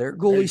right now. Their Hey,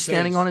 goalie's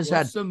standing Chase, on his head.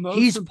 what's the most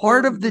He's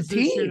part of important the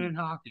position team. in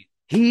hockey?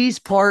 He's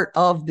part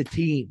of the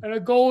team. And a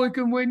goalie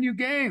can win you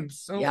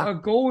games. So Yeah. a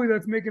goalie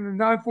that's making a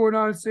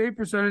 9.49 save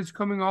percentage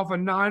coming off a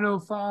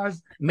 9.05,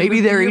 and Maybe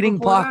then the they're year eating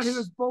before that, he pucks.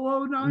 was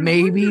below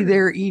Maybe 900.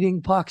 they're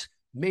eating pucks.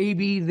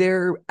 Maybe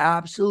they're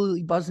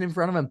absolutely buzzing in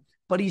front of him.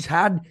 But he's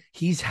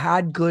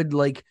had good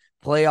like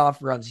playoff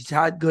runs. He's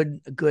had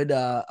good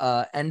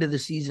end of the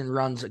season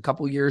runs a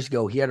couple years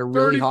ago. He had a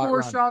really hot 34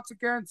 run. shots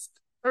against,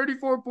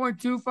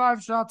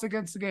 34.25 shots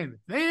against the game.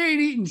 They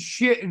ain't eating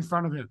shit in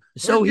front of him.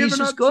 They're So he's giving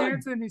just up good.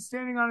 chances and he's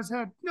standing on his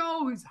head.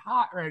 No, he's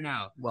hot right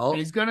now. And Well,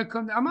 he's going to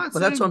come. I'm not but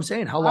that's what I'm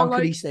saying saying. How I long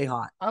could he like stay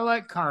hot? I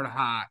like Carter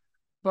hot,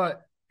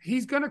 but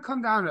he's going to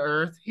come down to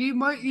earth. He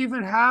might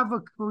even have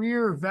a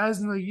career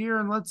Vezina year,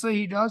 and let's say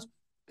he does.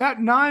 That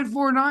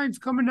 9.49 is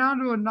coming down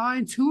to a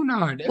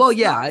 9.29. Well, It's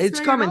yeah, not it's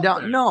staying coming up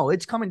down. there. No,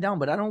 it's coming down,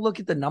 but I don't look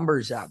at the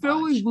numbers that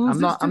Philly much. I'm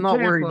loses not to I'm not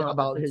worried Tampa if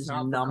about it's his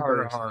not for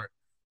Carter numbers. Hart.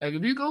 Like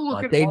if you go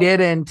look But at they all,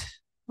 didn't.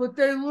 but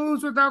they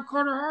lose without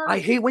Carter I Hart.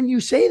 hate when you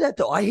say that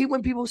though. I hate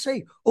when people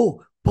say,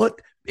 "Oh,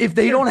 but if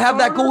they If don't have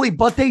that Carter goalie,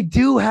 but they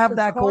do have if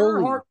that Carter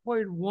goalie." Hart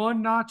played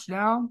one notch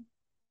down,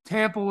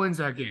 Tampa wins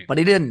that game. But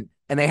he didn't,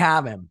 and they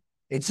have him.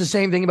 It's the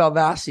same thing about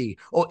Vasi.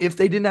 Oh, if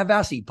they didn't have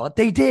Vasi, but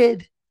they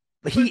did.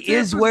 But he But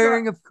is Tampa's got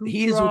wearing a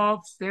he is Kucherov,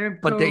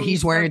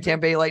 he's Stamkos. wearing a Like,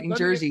 Tampa Bay Lightning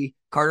let me. jersey.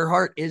 Carter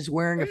Hart is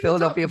wearing a Maybe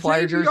it's up. Philadelphia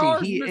Flyer jersey.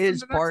 JVR is He missing is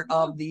the next part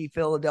of month. the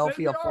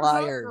Philadelphia JVR is out for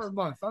Flyers. a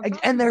month. I'm And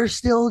telling you. they're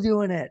still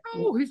doing it.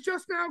 No, he's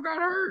just now got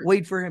hurt.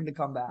 Wait for him to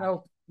come back.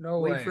 No, no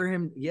Wait way. for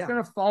him. He's Yeah.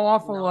 gonna fall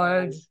off a No.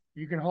 ledge.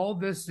 You can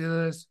hold this to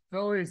this.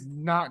 Philly's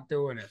not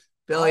doing it.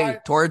 Billy,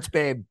 Torts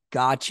babe,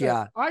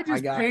 gotcha. I I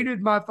just got it.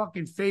 painted my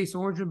fucking face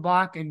orange and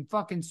black and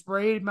fucking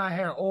sprayed my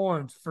hair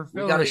orange for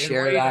We gotta Philly and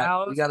share Wade that.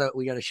 Alice.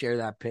 We gotta share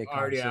that pic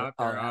Already out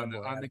there on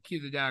Attaboy. the Cue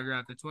the Dagger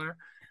at the Twitter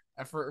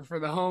for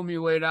the homie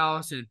Wade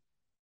Allison.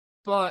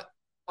 But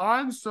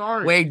I'm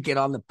sorry. Wade, get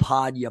on the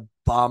pod, you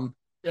bum.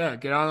 Yeah,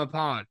 get on the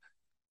pond.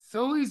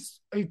 Philly's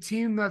a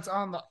team that's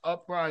on the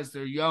uprise.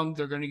 They're young.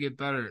 They're going to get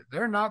better.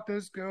 They're not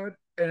this good.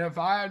 And if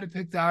I had to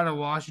pick that out of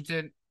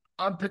Washington,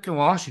 I'm picking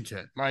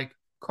Washington. Like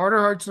Carter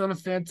Hart's done a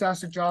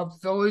fantastic job.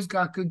 Philly's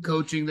got good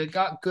coaching. They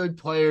got good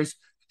players.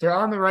 they're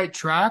on the right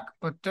track,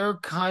 but they're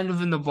kind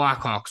of in the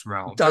Blackhawks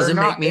realm. They're Doesn't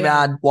make not me in.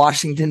 mad.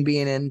 Washington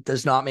being in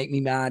does not make me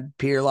mad.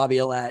 Pierre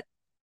Laviolette,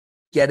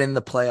 get in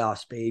the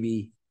playoffs,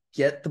 baby.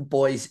 Get the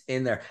boys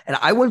in there. And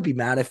I wouldn't be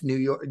mad if New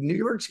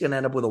York's going to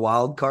end up with a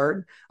wild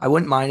card. I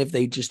wouldn't mind if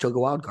they just took a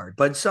wild card.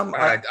 But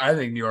I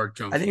think New York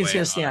I jumps think it's way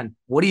going to high. stand.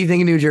 What do you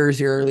think of New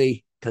Jersey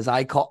early? Because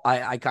I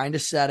kind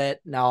of said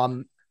it. Now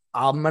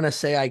I'm going to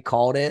say I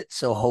called it.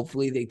 So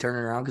hopefully they turn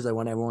it around because I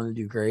want everyone to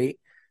do great.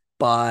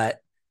 But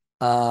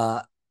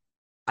uh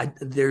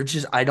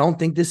I don't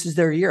think this is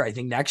their year. I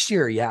think next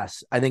year,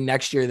 yes. I think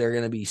next year they're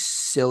going to be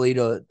silly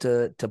to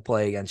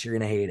play against. You're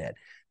going to hate it.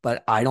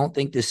 But I don't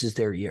think this is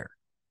their year.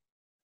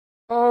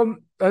 I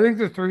think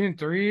they're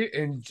 3-3,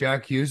 and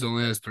Jack Hughes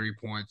only has 3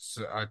 points.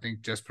 I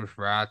think Jesper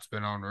Pratt's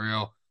been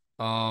unreal.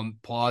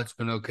 Plot's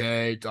been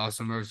okay.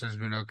 Dawson Mercer's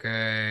been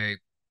okay.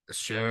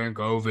 Sharon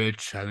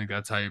Govich, I think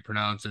that's how you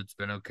pronounce it. It's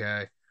been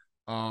okay.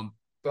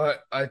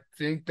 But I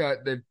think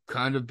that they've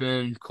kind of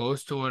been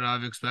close to what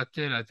I've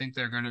expected. I think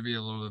they're going to be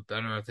a little bit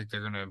better. I think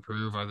they're going to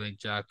improve. I think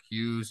Jack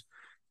Hughes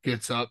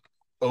gets up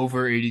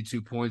over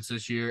 82 points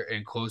this year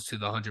and close to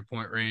the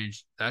 100-point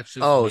range. That's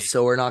just Oh, me.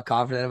 so we're not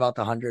confident about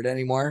the 100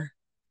 anymore?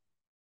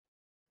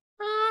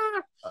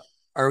 Uh,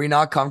 Are we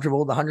not comfortable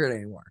with the 100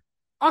 anymore?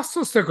 I'll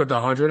still stick with the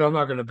 100. I'm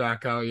not going to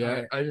back out All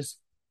yet. right.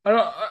 I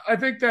don't, I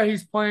think that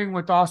he's playing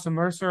with Dawson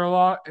Mercer a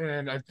lot,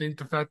 and I think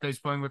the fact that he's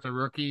playing with a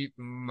rookie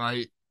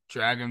might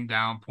drag him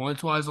down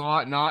points wise a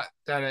lot. Not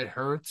that it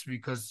hurts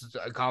because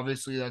like,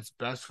 obviously that's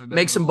best for them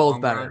Makes in the them both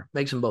long run. better.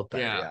 Makes them both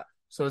better. Yeah. Yeah.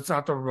 So it's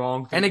not the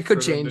wrong And thing it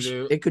could for them to change.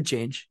 do. It could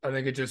change. I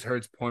think it just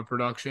hurts point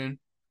production.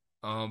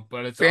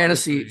 But it's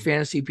Fantasy obviously,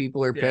 fantasy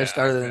people are pissed.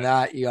 yeah, Other than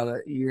that,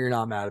 you're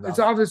not mad it's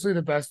about it. obviously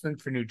the best thing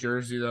for New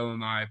Jersey, though, in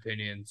my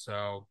opinion.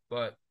 So,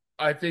 but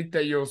I think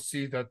that you'll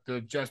see that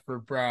the Jesper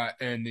Bratt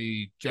and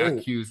the Jack Oh,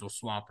 Hughes will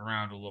swap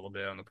around a little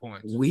bit on the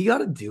points. we got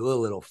to do a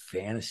little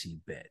fantasy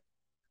bit.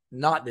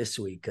 Not this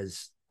week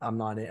because I'm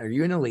not in. Are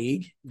you in a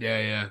league? Yeah,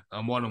 yeah.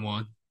 I'm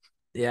 1-1.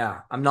 Yeah,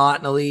 I'm not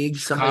in a league.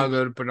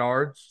 Chicago to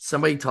Bernards.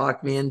 Somebody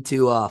talked me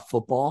into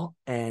football,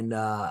 and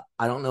I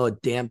don't know a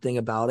damn thing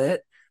about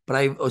it. But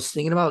I was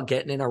thinking about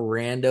getting in a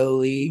rando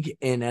league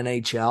in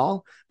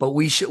NHL. But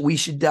we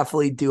should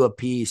definitely do a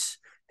piece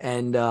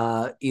and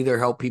either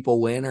help people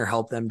win or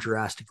help them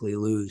drastically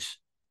lose.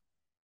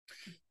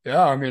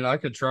 Yeah, I mean, I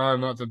could try.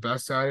 I'm not the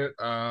best at it.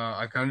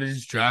 I kind of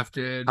just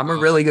drafted I'm a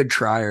really good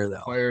trier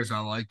though. players I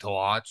like to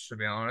watch, to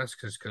be honest,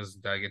 because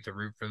I get to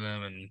root for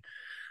them, and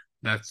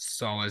that's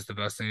always the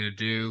best thing to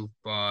do.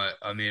 But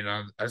I mean,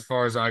 as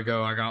far as I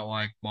go, I got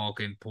like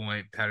Malkin,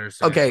 Point,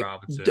 Pedersen, Okay,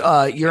 Robinson,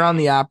 you're on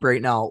Katie. the app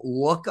right now.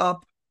 Look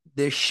up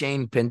this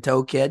Shane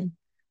Pinto kid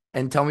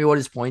and tell me what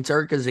his points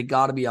are because they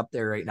got to be up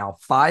there right now.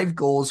 5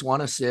 goals,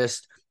 1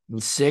 assist in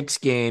 6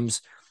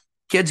 games.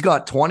 Kid's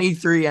got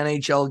 23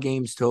 NHL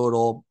games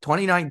total.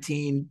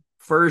 2019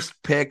 first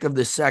pick of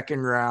the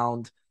second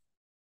round.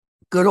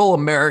 Good old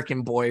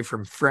American boy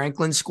from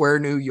Franklin Square,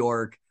 New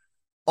York.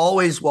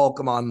 Always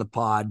welcome on the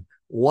pod.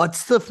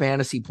 What's the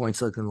fantasy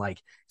points looking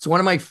like? It's one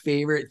of my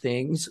favorite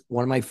things.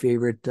 One of my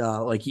favorite,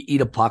 like you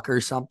eat a puck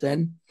or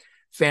something.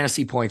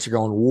 Fantasy points are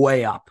going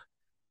way up,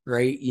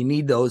 right? You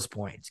need those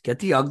points. Get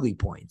the ugly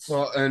points.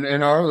 Well, and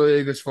in our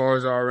league, as far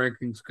as our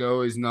rankings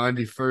go, is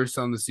 91st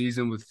on the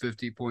season with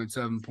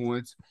 50.7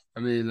 points.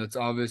 I mean, that's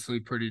obviously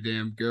pretty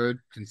damn good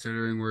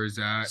considering where he's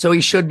at. So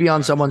he should be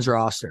on someone's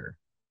roster.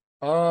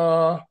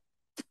 Uh,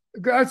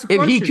 that's a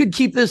If he question. could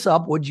keep this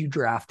up, would you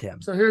draft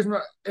him? So here's my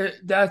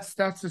that's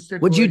the stipulation.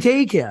 Would you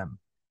take him?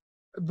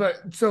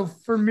 But so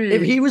for me,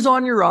 If he was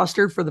on your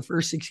roster for the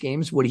first 6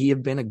 games, would he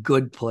have been a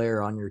good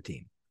player on your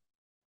team?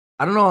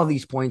 I don't know how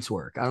these points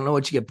work. I don't know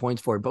what you get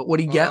points for, but would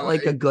he get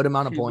like a good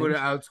amount of he would points?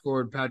 have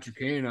outscored Patrick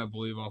Kane, I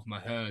believe, off my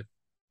head.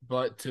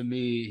 But to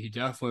me, he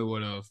definitely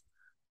would have.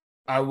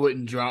 I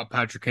wouldn't drop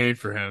Patrick Kane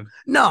for him.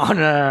 No.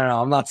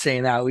 I'm not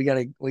saying that. We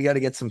gotta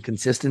get some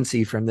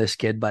consistency from this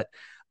kid, but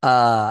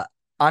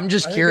I'm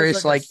just I think it's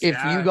curious, like a like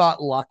if you stash.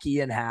 got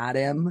lucky and had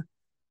him,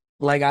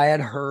 like I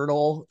had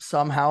Hurdle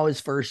somehow his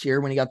first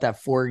year when he got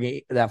that 4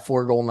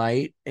 goal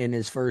night in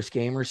his first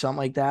game or something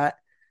like that.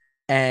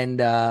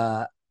 And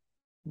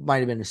might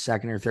have been his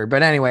second or third.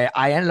 But anyway,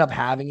 I ended up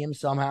having him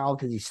somehow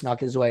because he snuck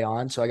his way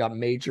on. So I got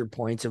major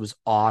points. It was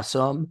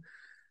awesome.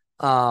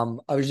 I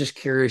was just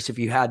curious if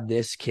you had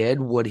this kid,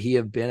 would he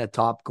have been a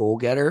top goal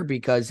getter?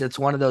 Because it's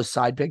one of those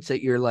side picks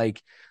that you're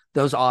like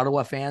those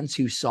Ottawa fans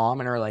who saw him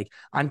and are like,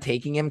 I'm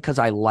taking him because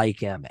I like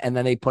him. And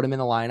then they put him in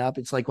the lineup.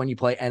 It's like when you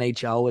play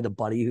NHL with a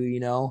buddy who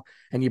you know,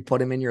 and you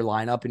put him in your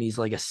lineup and he's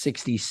like a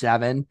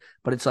 67,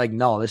 but it's like,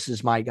 no, this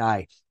is my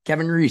guy.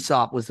 Kevin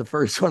Reesop was the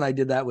first one I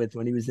did that with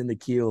when he was in the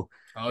queue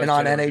I and was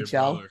on saying with your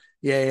NHL. brother.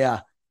 Yeah.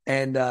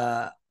 And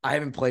I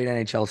haven't played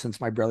NHL since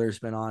my brother's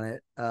been on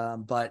it.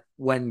 But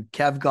when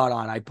Kev got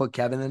on, I put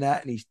Kev in the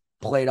net and he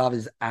played off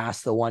his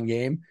ass the one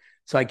game.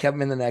 So I kept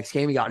him in the next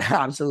game. He got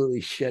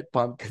absolutely shit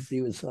pumped because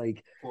he was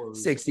like Poor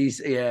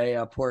 60s.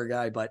 Yeah, poor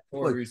guy. But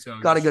Poor look, Russo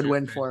got a gets good shit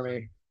win faced. for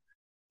me.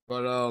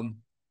 But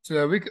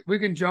So we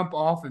can jump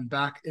off and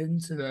back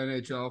into the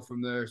NHL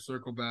from there,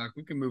 circle back.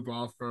 We can move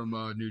off from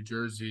New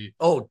Jersey.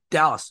 Oh,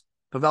 Dallas,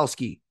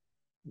 Pavelski,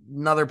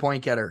 another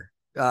point getter.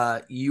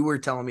 You were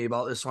telling me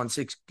about this one.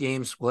 6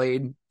 games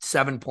played,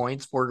 7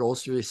 points, 4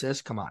 goals, 3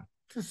 assists. Come on.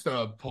 Just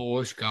a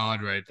Polish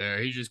god right there.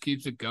 He just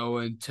keeps it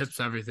going, tips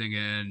everything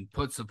in,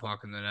 puts the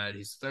puck in the net.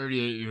 He's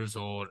 38 years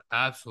old,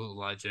 absolute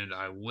legend.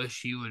 I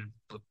wish he would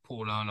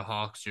pull down the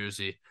Hawks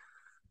jersey.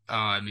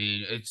 I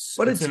mean, it's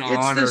But it's an it's the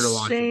honor to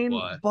watch him same,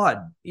 play. Bud.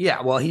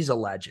 Yeah, well, he's a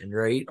legend,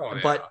 right? Oh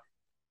But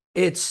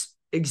yeah, it's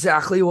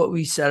exactly what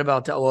we said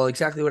about well,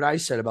 exactly what I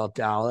said about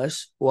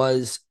Dallas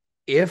was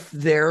if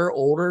they're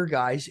older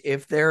guys,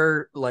 if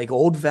they're like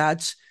old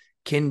vets,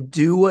 can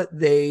do what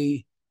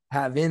they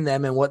have in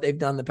them and what they've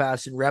done in the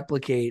past and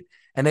replicate,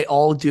 and they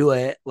all do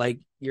it. Like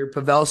your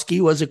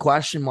Pavelski was a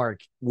question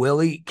mark.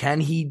 Can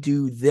he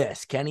do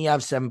this? Can he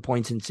have 7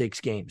 points in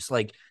 6 games?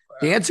 Like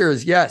the answer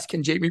is yes.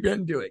 Can Jamie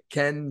Benn do it?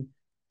 Can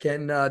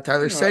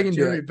Tyler Seguin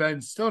do Jamie it?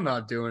 Benn's still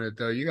not doing it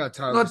though. You got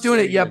Tyler Not doing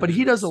it yet, Seguin but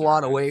he and does a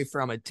lot away Sergachev.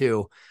 from it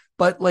too.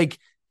 But like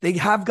they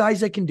have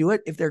guys that can do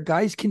it. If their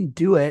guys can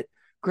do it,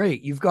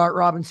 great. You've got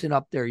Robinson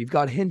up there. You've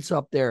got Hintz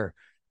up there.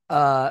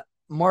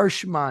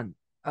 Marshman.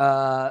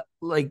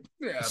 Like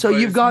Yeah, so but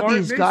you've it's got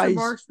these Mason guys.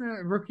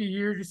 Marchment, rookie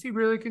year. Does he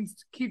really can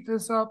keep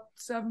this up?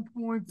 7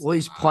 points. Well,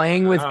 he's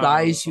playing with I don't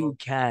guys who know.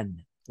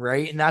 can,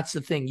 right? And that's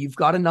the thing. You've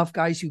got enough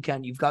guys who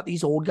can. You've got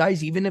these old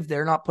guys, even if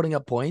they're not putting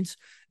up points,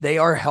 they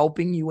are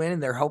helping you in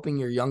and they're helping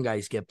your young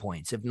guys get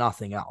points, if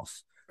nothing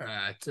else.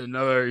 It's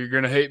another. You're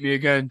gonna hate me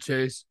again,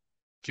 Chase.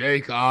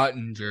 Jake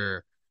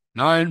Ottinger,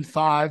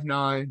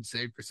 959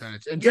 save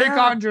percentage, and Jake Yeah.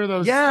 Ottinger,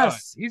 those stud.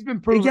 Yes. He's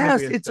been proven to Yes.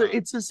 be a stud.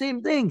 It's the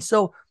same thing.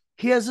 So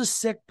he has a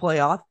sick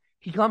playoff.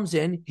 He comes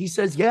in. He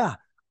says, "Yeah,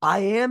 I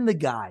am the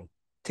guy.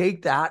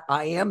 Take that.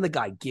 I am the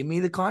guy. Give me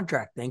the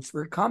contract. Thanks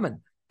for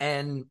coming."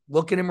 And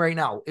look at him right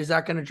now. Is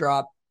that going to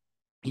drop?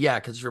 Yeah,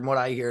 because from what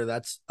I hear,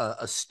 that's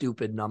a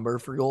stupid number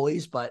for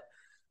goalies, but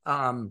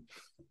um,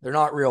 they're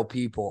not real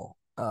people.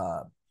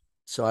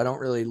 So I don't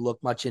really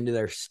look much into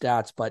their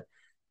stats, but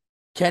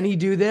can he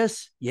do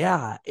this?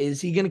 Yeah.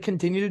 Is he going to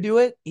continue to do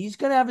it? He's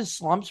going to have his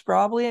slumps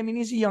probably. I mean,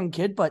 he's a young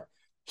kid, but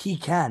he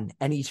can.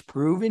 And he's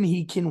proven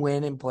he can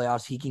win in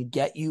playoffs. He can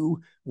get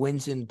you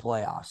wins in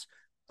playoffs,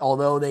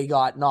 although they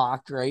got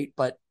knocked, right?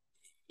 But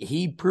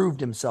he proved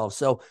himself.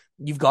 So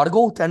you've got a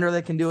goaltender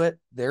that can do it.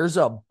 There's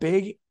a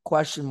big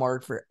question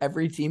mark for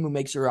every team who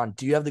makes a run.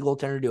 Do you have the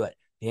goaltender to do it?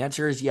 The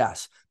answer is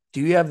yes.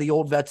 Do you have the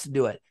old vets to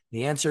do it?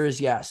 The answer is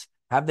yes.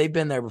 Have they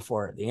been there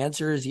before? The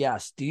answer is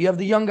yes. Do you have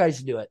the young guys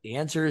to do it? The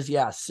answer is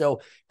yes.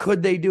 So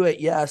could they do it?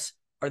 Yes.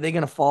 Are they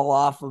going to fall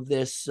off of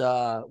this?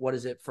 What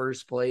is it?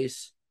 First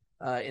place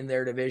in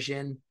their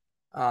division,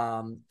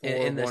 Four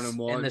in one this and in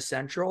one. the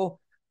Central?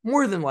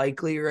 More than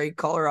likely, right?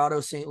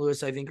 Colorado, St.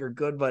 Louis, I think are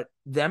good, but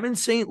them and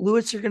St.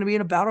 Louis are going to be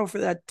in a battle for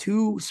that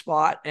 2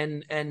 spot.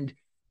 And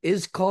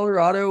is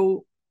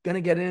Colorado going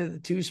to get into the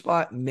 2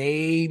 spot?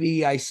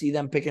 Maybe I see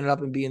them picking it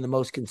up and being the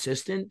most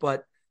consistent,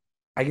 but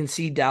I can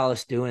see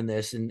Dallas doing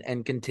this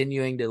and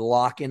continuing to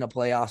lock in a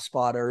playoff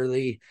spot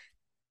early.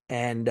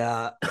 And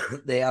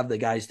they have the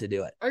guys to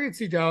do it. I can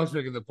see Dallas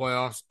making the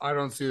playoffs. I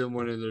don't see them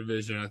winning the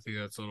division. I think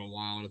that's a little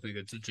wild. I think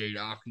it's a Jade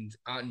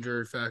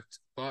Ottinger effect.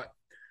 But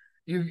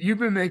you've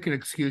been making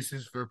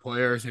excuses for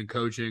players and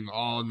coaching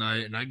all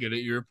night, and I get it.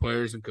 You're a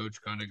players and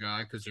coach kind of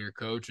guy because you're a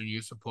coach and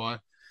you supply.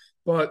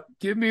 But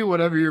give me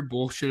whatever your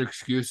bullshit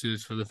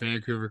excuses for the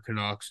Vancouver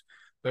Canucks.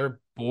 Their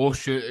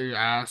bullshit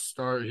ass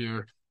start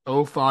here.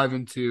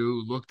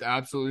 0-5-2 looked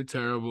absolutely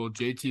terrible.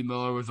 JT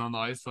Miller was on the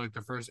ice for like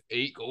the first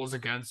 8 goals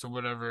against or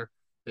whatever.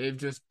 They've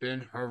just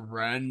been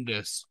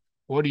horrendous.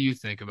 What do you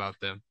think about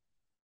them?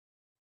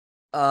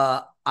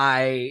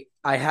 I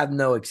have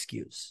no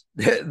excuse.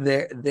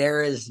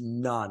 There is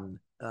none.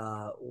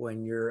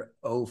 When you're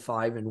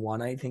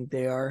 0-5-1, I think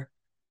they are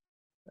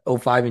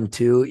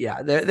 0-5-2.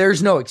 Yeah,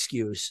 there's no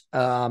excuse.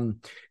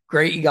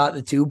 Great, you got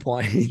the 2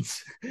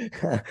 points.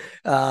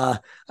 I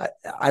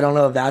don't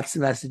know if that's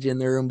the message in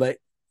the room, but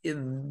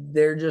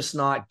they're just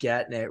not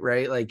getting it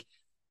right. Like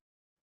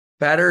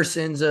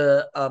Pedersen's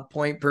a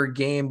point per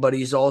game, but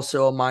he's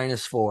also a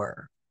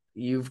 -4.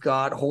 You've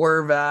got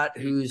Horvat,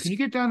 Can who's you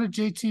get down to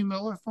JT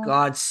Miller for me?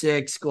 got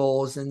 6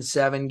 goals in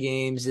 7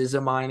 games, is a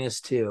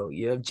 -2.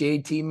 You have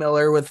JT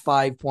Miller with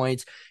 5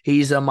 points.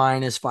 He's a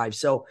 -5.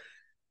 So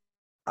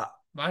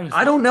Minus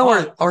I don't know.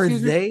 Are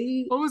excuse me.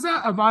 they? What was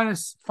that? A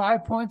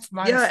 -5 points?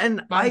 Yeah, Minus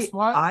and minus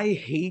what? I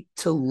hate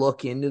to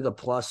look into the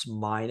plus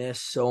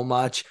minus so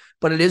much,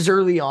 but it is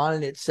early on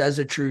and it says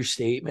a true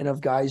statement of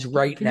guys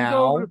right Can you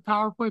go over the now.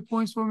 power play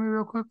points for me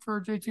real quick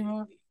for JT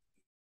Miller?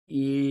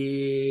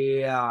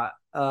 Yeah,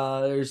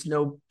 there's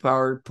no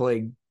power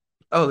play.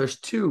 Oh, there's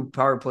 2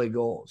 power play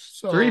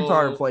goals, 3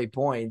 power play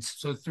points.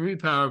 So 3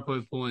 power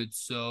play points.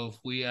 So if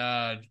we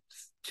add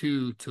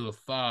 2 to a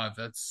 5,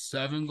 that's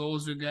 7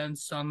 goals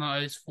against on the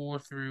ice. 4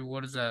 through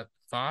what is that?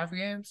 5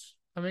 games?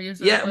 How many games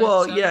did I Yeah, play?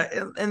 well, yeah,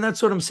 Seven? and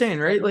that's what I'm saying,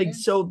 right? Seven Like,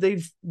 games? so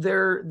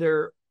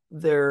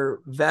they're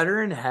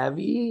veteran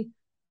heavy,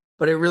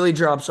 but it really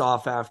drops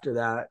off after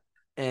that.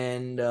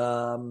 And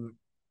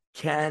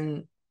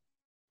can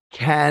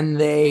can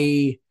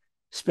they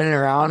spin it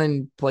around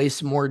and play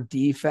some more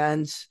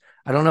defense?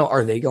 I don't know.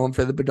 Are they going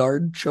for the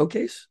Bedard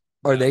showcase?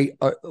 Are No, they?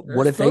 they're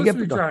What if they supposed get to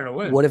be Bedard? trying to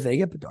win. What if they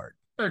get Bedard?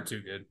 They're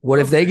too good. What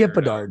They'll if they get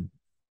figure it out.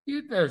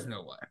 Bedard? There's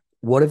no way.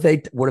 What if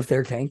they? What if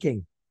they're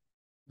tanking?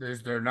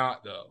 They're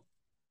not though.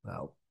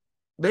 Well,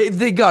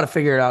 they got to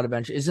figure it out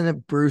eventually. Isn't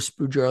it Bruce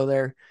Boudreau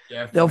there?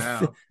 Yeah, for They'll,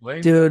 now.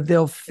 Wait, dude,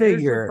 they'll here's the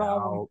figure it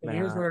problem. out,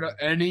 Here's where man.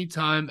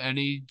 anytime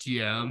any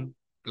GM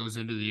goes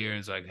into the year and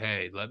is like,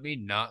 "Hey, let me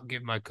not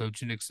give my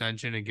coach an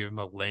extension and give him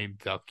a lame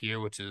duck year,"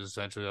 which is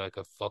essentially like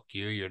a "fuck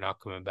you, you're not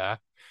coming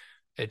back."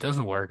 It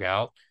doesn't work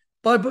out.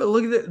 But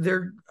look at that.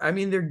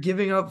 They're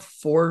giving up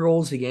 4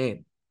 goals a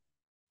game.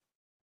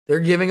 They're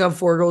giving up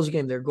 4 goals a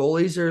game. Their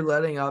goalies are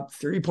letting up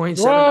 3.79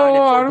 and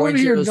I don't want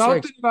to hear 4.06.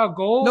 nothing about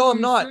No, I'm goalies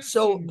not.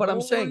 So, fixing but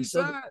I'm saying, goalies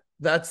so that.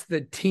 that's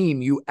the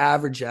team. You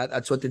average that.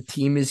 That's what the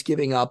team is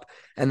giving up.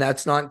 And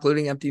that's not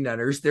including empty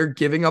netters. They're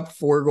giving up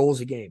 4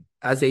 goals a game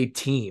as a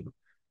team.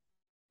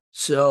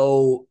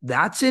 So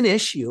that's an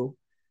issue.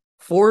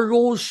 4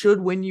 goals should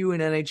win you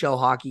an NHL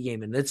hockey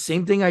game. And that's the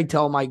same thing I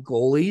tell my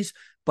goalies,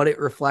 but it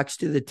reflects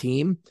to the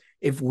team.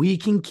 If we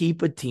can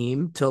keep a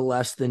team to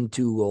less than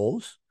 2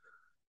 goals,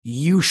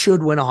 you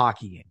should win a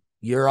hockey game.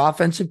 Your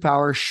offensive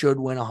power should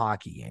win a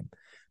hockey game.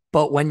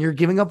 But when you're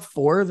giving up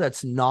 4,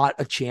 that's not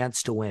a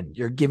chance to win.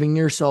 You're giving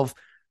yourself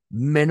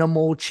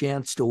minimal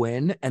chance to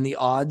win, and the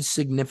odds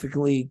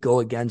significantly go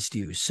against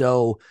you.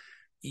 So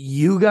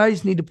you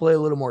guys need to play a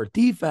little more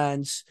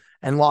defense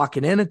and lock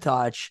it in a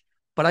touch,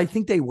 but I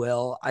think they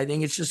will. I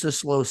think it's just a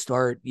slow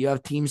start. You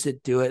have teams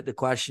that do it. The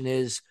question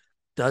is,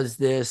 does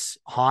this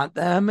haunt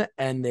them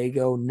and they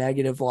go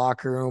negative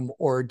locker room,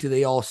 or do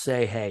they all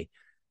say, hey,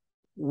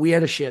 we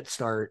had a shit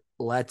start.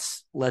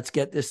 Let's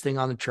get this thing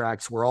on the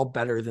tracks. We're all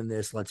better than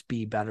this. Let's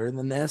be better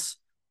than this.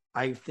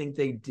 I think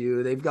they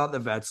do. They've got the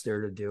vets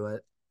there to do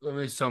it. Let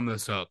me sum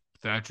this up.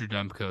 Thatcher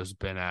Demko's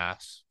been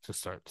ass to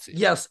start the season.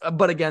 Yes,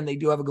 but again, they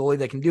do have a goalie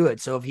that can do it.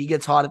 So if he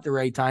gets hot at the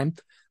right time,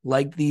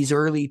 like these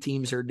early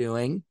teams are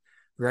doing,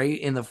 right?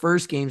 In the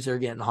first games, they're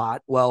getting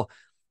hot. Well,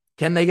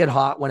 can they get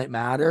hot when it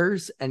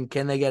matters? And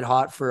can they get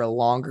hot for a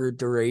longer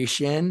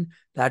duration?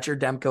 Thatcher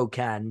Demko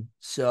can.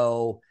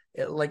 So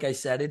like I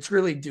said, it's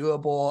really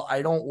doable.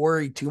 I don't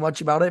worry too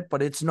much about it,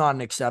 but it's not an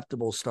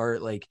acceptable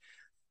start. Like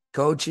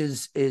coach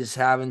is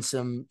having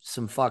some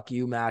fuck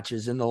you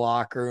matches in the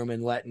locker room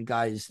and letting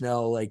guys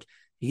know, like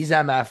he's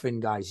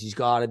MFing guys. He's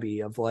got to be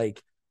of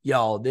like,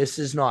 yo, this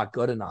is not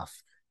good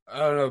enough. I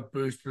don't know if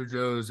Bruce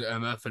Boudreau's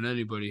MF and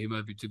anybody. He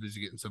might be too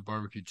busy getting some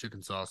barbecue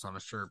chicken sauce on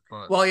a shirt.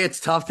 But Well, it's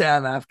tough to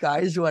MF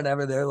guys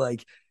whenever they're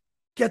like,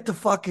 get the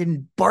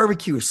fucking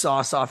barbecue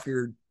sauce off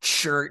your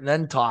shirt and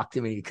then talk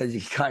to me, because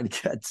you kind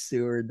of get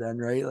sewered then,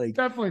 right? Like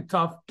definitely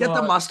tough. get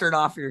the mustard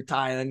off your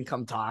tie and then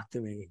come talk to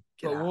me.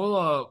 But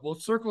we'll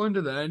circle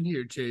into the end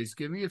here, Chase.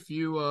 Give me a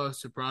few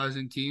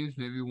surprising teams,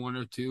 maybe one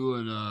or two,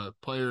 and a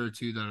player or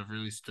two that have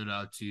really stood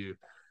out to you.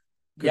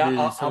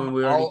 Yeah,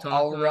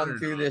 I'll run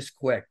through not? this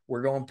quick.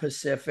 We're going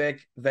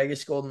Pacific.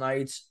 Vegas Golden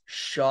Knights,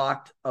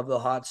 shocked of the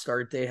hot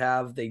start they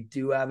have. They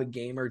do have a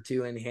game or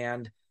two in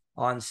hand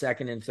on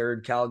second and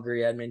third.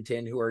 Calgary,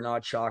 Edmonton, who are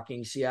not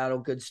shocking. Seattle,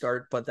 good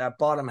start, but that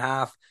bottom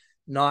half,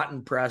 not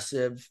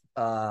impressive.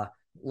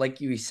 Like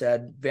you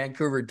said,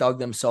 Vancouver dug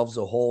themselves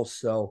a hole.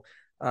 So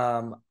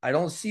I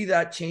don't see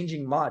that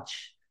changing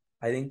much.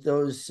 I think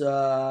those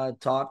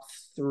top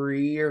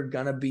 3 are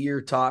going to be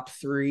your top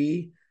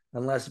 3,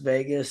 unless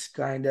Vegas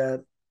kind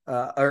of,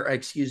 or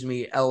excuse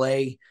me,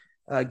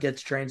 LA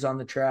gets trains on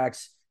the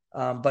tracks.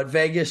 But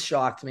Vegas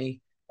shocked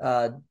me.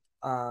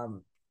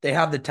 They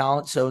have the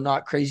talent, so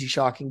not crazy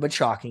shocking, but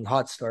shocking.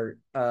 Hot start.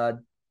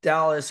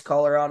 Dallas,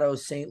 Colorado,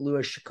 St.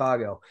 Louis,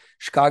 Chicago.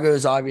 Chicago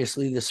is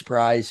obviously the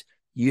surprise.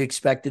 You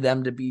expected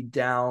them to be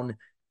down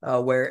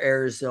where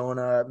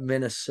Arizona,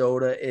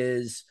 Minnesota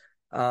is.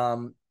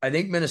 I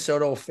think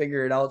Minnesota will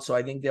figure it out, so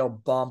I think they'll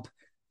bump.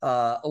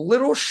 A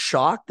little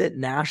shocked that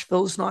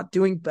Nashville's not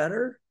doing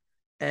better.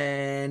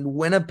 And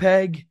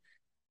Winnipeg,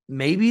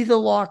 maybe the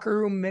locker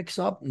room mix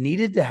up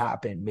needed to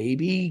happen.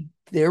 Maybe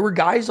there were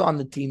guys on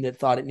the team that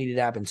thought it needed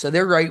to happen. So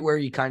they're right where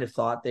you kind of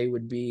thought they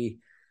would be.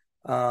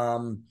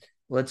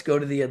 Let's go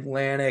to the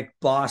Atlantic.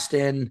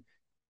 Boston,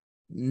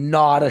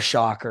 not a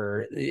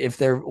shocker. If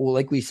they're,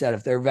 like we said,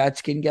 if their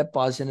vets can get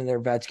buzzing and their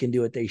vets can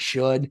do what they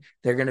should,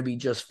 they're going to be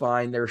just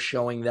fine. They're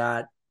showing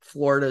that.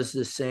 Florida's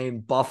the same.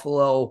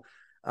 Buffalo,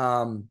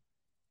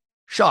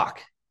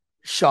 shock.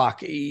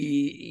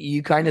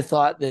 You kind of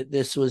thought that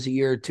this was a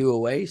year or two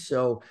away.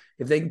 So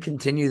if they can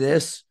continue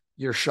this,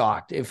 you're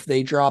shocked. If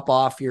they drop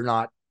off, you're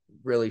not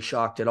really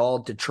shocked at all.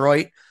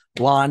 Detroit,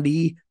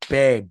 Blondie,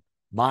 babe,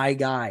 my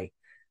guy.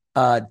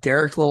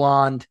 Derek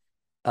Lalonde,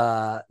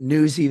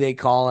 Newsy, they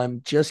call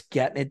him, just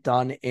getting it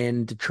done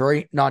in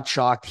Detroit. Not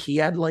shocked. He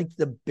had like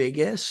the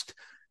biggest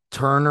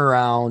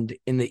turnaround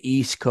in the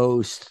East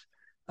Coast.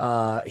 He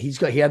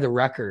had the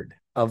record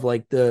of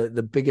like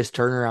the biggest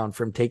turnaround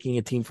from taking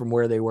a team from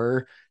where they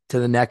were to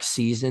the next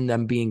season,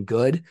 them being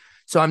good.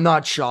 So I'm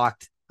not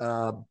shocked.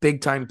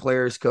 Big time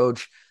players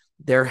coach.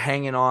 They're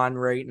hanging on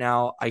right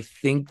now. I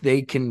think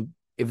they can,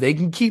 if they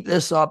can keep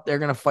this up, they're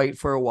going to fight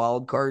for a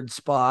wild card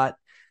spot,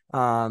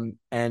 and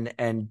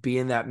be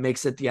in that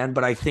mix at the end.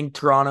 But I think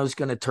Toronto's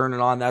going to turn it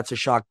on. That's a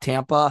shock.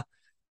 Tampa,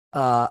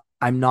 I'm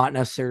not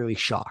necessarily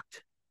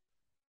shocked.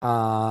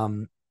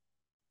 Um,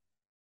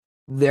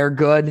 they're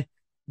good.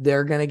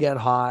 They're going to get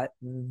hot.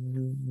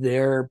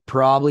 They're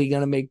probably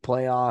going to make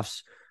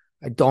playoffs.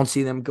 I don't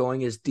see them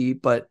going as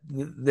deep, but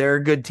they're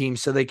a good team,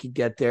 so they could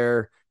get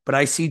there. But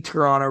I see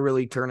Toronto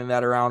really turning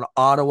that around.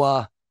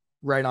 Ottawa,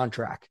 right on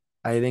track.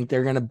 I think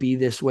they're going to be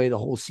this way the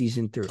whole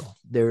season through.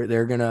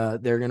 They're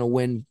gonna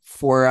win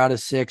 4 out of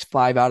 6,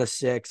 5 out of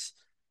 6,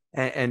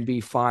 and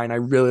be fine. I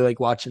really like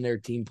watching their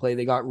team play.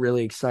 They got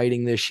really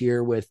exciting this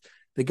year with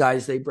the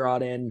guys they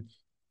brought in.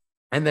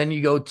 And then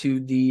you go to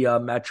the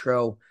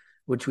Metro,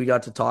 which we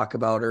got to talk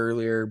about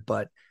earlier,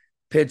 but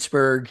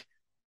Pittsburgh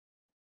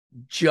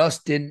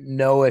just didn't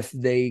know if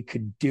they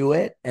could do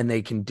it, and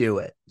they can do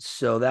it.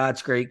 So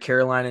that's great.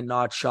 Carolina,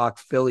 not shocked.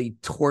 Philly,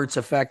 Torts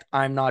effect.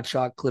 I'm not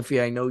shocked. Cliffy,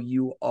 I know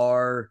you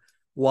are.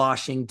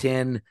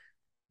 Washington,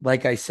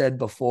 like I said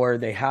before,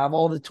 they have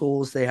all the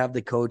tools, they have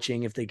the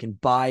coaching. If they can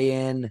buy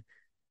in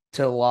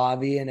to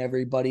Lavi and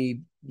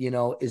everybody,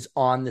 is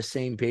on the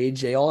same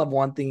page, they all have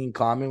one thing in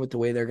common with the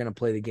way they're going to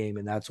play the game,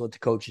 and that's what the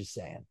coach is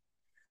saying.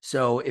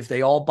 So if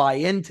they all buy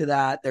into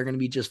that, they're going to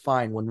be just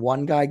fine. When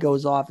one guy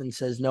goes off and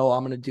says, "No,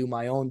 I'm going to do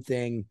my own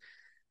thing,"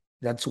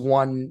 that's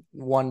one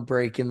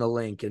break in the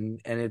link, and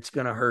it's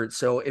going to hurt.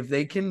 So if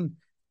they can,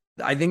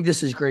 I think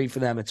this is great for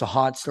them. It's a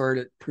hot start.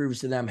 It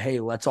proves to them,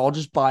 hey, let's all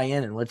just buy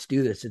in and let's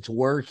do this. It's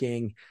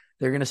working.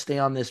 They're going to stay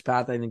on this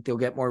path. I think they'll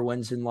get more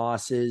wins and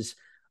losses.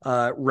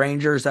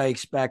 Rangers, I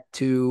expect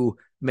to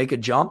make a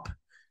jump.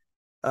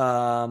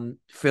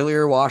 Philly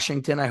or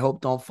Washington, I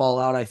hope don't fall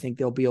out. I think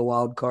they'll be a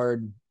wild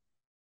card.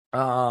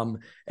 And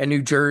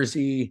New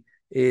Jersey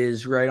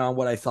is right on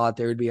what I thought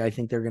they would be. I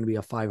think they're going to be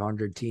a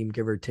 500 team,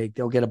 give or take.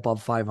 They'll get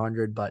above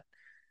 500, but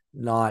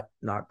not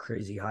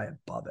crazy high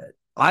above it.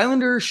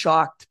 Islanders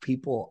shocked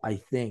people, I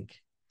think.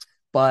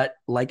 But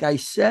like I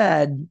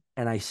said,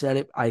 and I said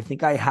it, I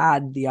think I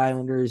had the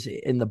Islanders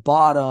in the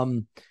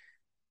bottom.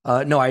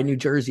 No, I had New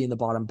Jersey in the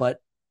bottom, but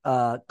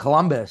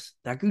Columbus,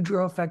 that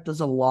Goudreau effect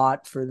does a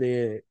lot for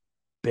the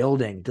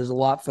building, does a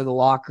lot for the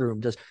locker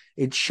room.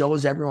 It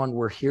shows everyone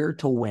we're here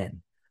to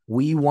win.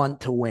 We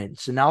want to win.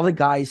 So now the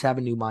guys have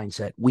a new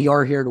mindset. We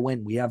are here to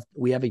win. We have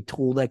a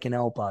tool that can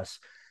help us.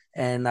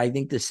 And I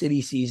think the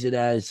city sees it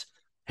as,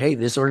 hey,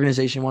 this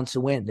organization wants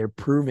to win. They're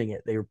proving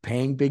it. They're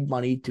paying big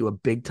money to a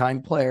big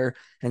time player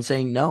and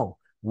saying, no,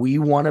 we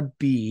want to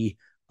be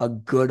a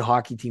good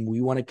hockey team.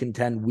 We want to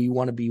contend. We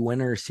want to be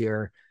winners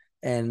here.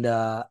 And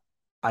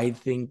I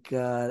think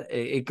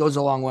it goes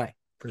a long way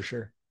for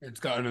sure. It's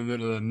gotten into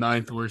the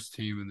ninth worst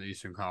team in the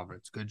Eastern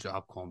Conference. Good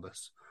job,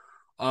 Columbus.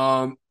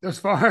 As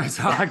far as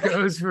that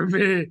goes for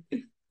me,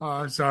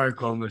 sorry,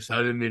 Columbus. I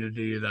didn't mean to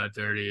do you that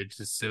dirty. It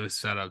was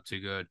set up too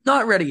good.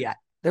 Not ready yet.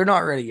 They're not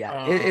ready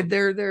yet.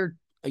 They're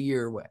a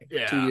year away,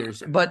 yeah. 2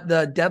 years. But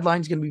the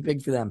deadline's going to be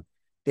big for them.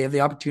 They have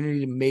the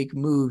opportunity to make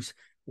moves.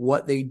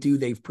 What they do,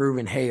 they've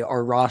proven, hey,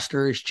 our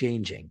roster is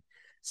changing.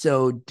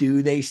 So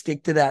do they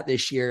stick to that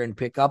this year and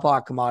pick up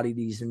hot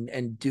commodities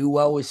and do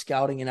well with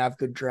scouting and have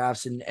good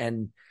drafts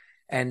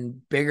and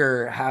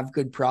bigger, have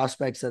good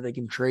prospects that they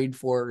can trade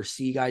for, or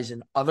see guys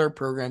in other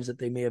programs that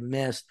they may have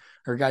missed,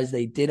 or guys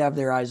they did have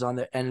their eyes on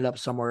that ended up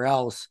somewhere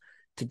else,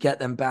 to get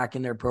them back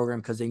in their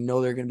program because they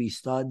know they're going to be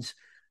studs.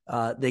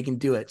 They can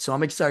do it. So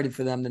I'm excited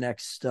for them the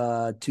next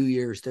 2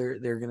 years.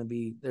 They're going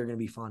to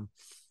be fun.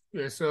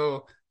 Yeah.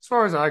 So as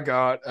far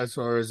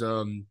as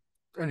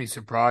any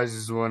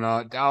surprises or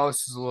whatnot,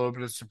 Dallas is a little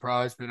bit of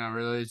surprise, but not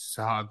really. It's just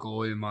a hot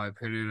goalie in my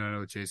opinion. I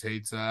know Chase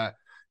hates that.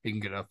 He can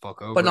get a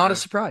fuck over. But not a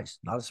surprise.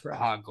 Not a surprise.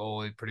 Hot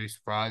goalie, pretty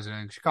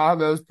surprising.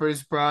 Chicago's pretty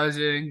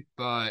surprising,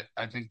 but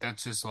I think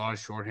that's just a lot of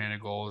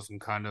shorthanded goals and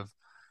kind of a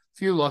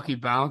few lucky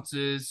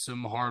bounces,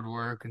 some hard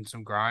work and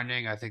some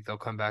grinding. I think they'll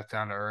come back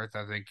down to earth.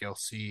 I think you'll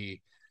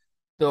see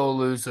they'll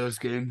lose those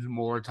games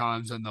more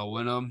times than they'll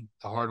win them.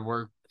 The hard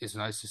work is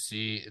nice to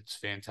see. It's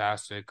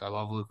fantastic. I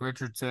love Luke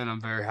Richardson.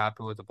 I'm very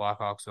happy with the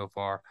Blackhawks so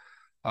far.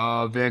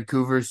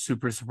 Vancouver's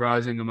super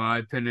surprising in my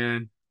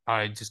opinion.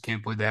 I just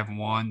can't believe they haven't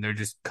won. They're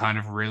just kind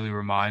of really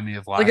remind me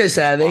of last like I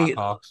said,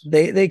 Blackhawks.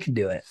 They can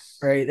do it,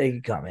 right? They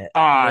can come in.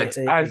 I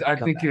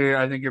think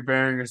you're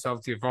bearing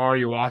yourself too far.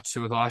 You watched it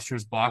with last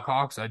year's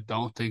Blackhawks. I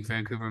don't think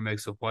Vancouver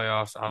makes the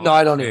playoffs.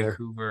 I don't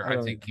Vancouver. either.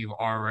 I think you've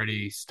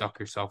already stuck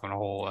yourself in a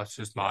hole. That's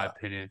just my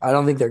opinion. I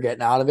don't think they're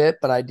getting out of it,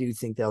 but I do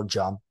think they'll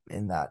jump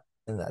in that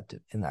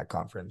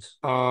conference.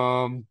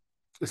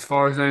 As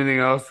far as anything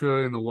else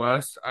really in the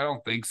West, I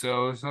don't think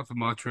so. There's nothing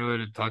much really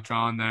to touch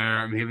on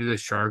there. Maybe the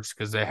Sharks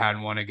because they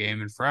hadn't won a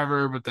game in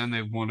forever, but then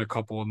they've won a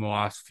couple in the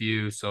last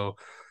few. So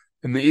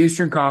in the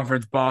Eastern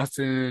Conference,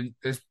 Boston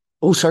is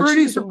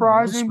pretty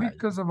surprising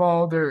because of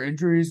all their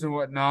injuries and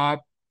whatnot.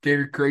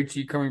 David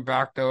Krejci coming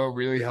back though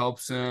really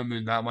helps them,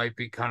 and that might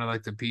be kind of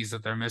like the piece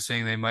that they're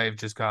missing. They might have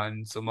just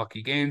gotten some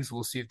lucky games.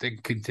 We'll see if they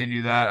can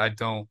continue that. I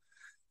don't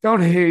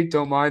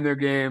mind their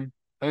game.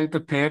 I think the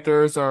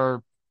Panthers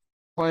are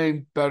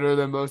playing better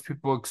than most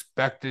people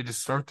expected to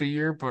start the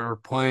year, but are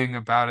playing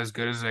about as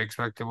good as they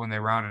expected when they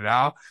rounded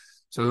out.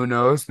 So who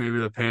knows? Maybe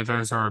the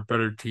Panthers are a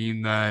better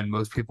team than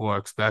most people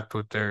expect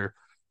with their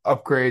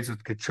upgrades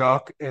with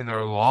Kachuk and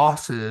their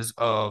losses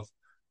of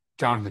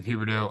Jonathan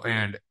Huberdeau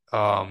and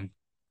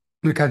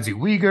Mackenzie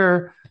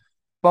Weegar.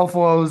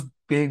 Buffalo's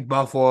being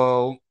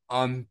Buffalo.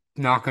 I'm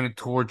not going to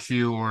torch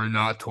you or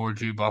not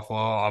torch you, Buffalo.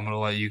 I'm going to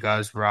let you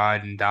guys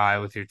ride and die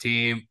with your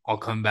team. I'll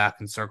come back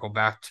and circle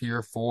back to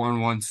your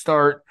 4-1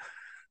 start.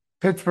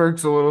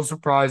 Pittsburgh's a little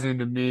surprising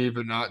to me,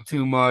 but not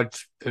too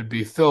much. It'd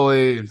be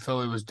Philly, and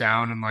Philly was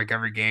down in like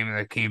every game and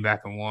they came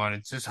back and won.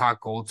 It's just hot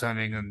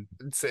goaltending, and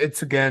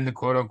it's again the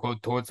quote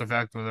unquote torts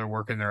effect where they're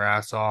working their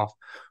ass off.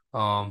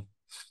 Um,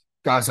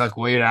 Guys like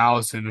Wade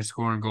Allison are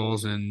scoring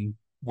goals and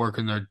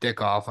working their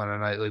dick off on a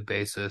nightly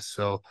basis.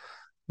 So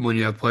when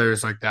you have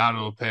players like that,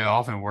 it'll pay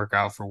off and work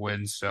out for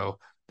wins. So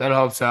that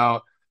helps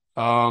out.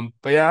 But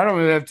yeah, I don't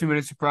really have too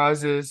many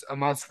surprises. I'm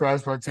not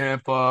surprised by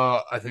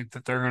Tampa. I think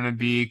that they're going to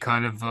be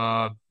kind of,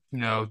 Are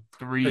you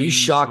three to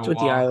shocked a with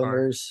the wild card.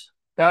 Islanders?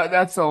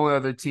 That's the only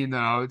other team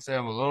that I would say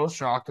I'm a little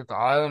shocked at the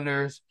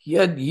Islanders.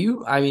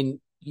 I mean,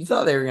 you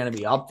thought they were going to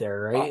be up there,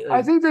 right? I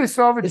Like, think they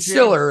still have a it's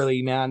still chance.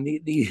 early, man.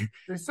 They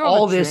still have a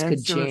All this chance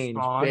could to change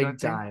respond, I big think,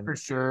 for time.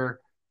 sure.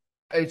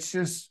 It's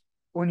just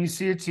when you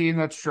see a team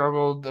that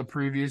struggled the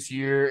previous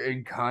year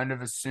in kind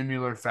of a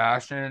similar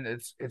fashion,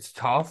 it's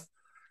tough.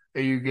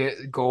 And you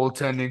get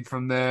goaltending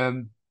from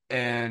them,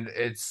 and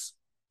it's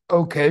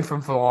okay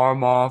from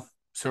Varlamov.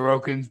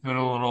 Sorokin's been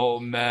a little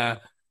meh.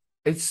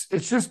 It's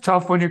just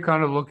tough when you're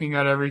kind of looking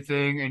at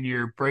everything and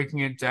you're breaking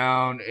it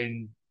down,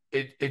 and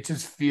it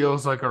just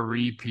feels like a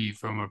repeat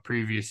from a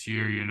previous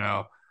year.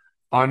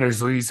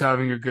 Anders Lee's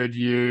having a good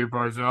year,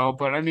 Barzell,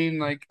 but I mean,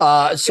 like,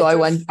 So it I just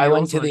went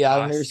feels to like the last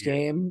Islanders year.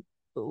 game.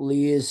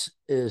 Lee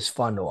is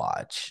fun to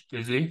watch.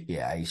 Is he?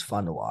 Yeah, he's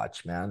fun to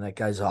watch, man.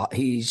 That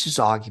he's just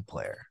a hockey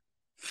player.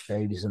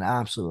 Right? He's an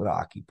absolute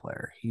hockey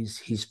player. He's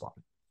fun.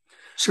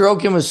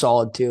 Sorokin was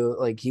solid too.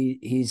 Like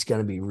he's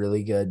gonna be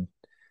really good.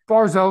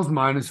 Barzell's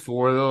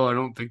 -4 though. I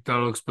don't think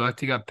that'll expect.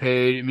 He got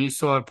paid. I mean, he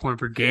still had a point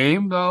per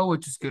game though,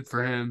 which is good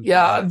for him.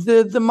 Yeah, But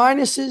the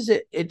minuses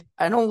it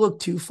I don't look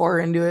too far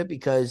into it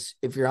because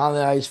if you're on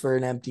the ice for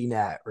an empty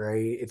net,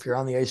 right? If you're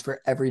on the ice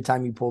for every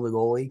time you pull the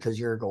goalie because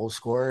you're a goal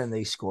scorer and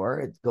they score,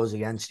 it goes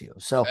against you.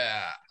 So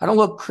yeah, I don't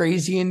look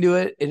crazy into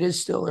it. It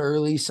is still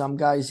early. Some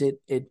guys it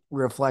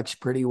reflects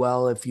pretty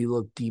well if you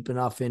look deep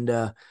enough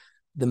into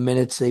the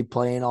minutes they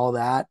play and all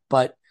that.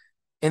 But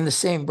in the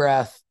same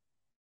breath,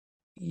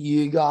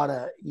 you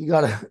gotta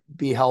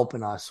be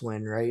helping us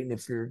win, right? And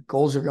if your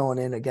goals are going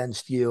in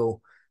against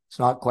you, it's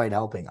not quite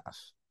helping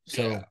us.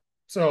 yeah. So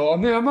So I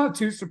mean, I'm not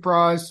too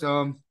surprised.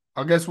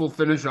 I guess we'll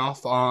finish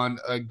off on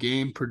a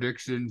game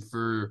prediction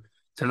for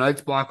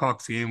tonight's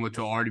Blackhawks game, which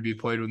will already be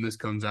played when this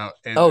comes out,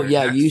 and oh their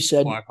yeah, next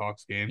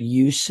Blackhawks game.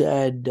 you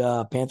said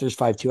Panthers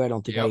 5-2. I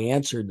don't think I Yep.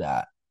 answered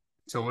that.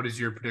 So what is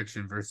your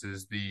prediction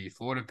versus the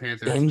Florida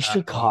Panthers In at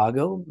home?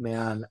 Chicago,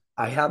 man,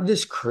 I have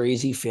this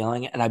crazy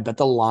feeling, and I bet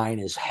the line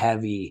is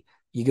heavy.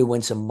 You could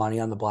win some money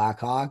on the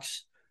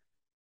Blackhawks.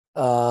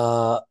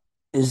 Uh,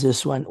 is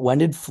this when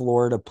did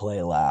Florida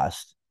play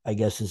last? I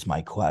guess is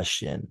my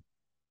question.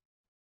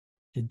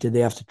 Did they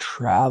have to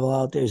travel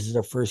out there? Is this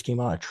their first game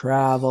on a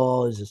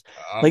travel? Is this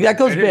like that They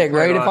goes didn't big,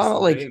 play right? If I'm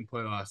last. They didn't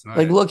play last like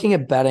night. looking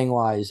at betting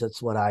wise,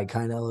 that's what I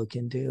kind of look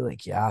into.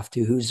 Like you have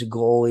to, who's the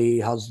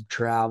goalie? How's the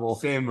travel?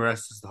 Same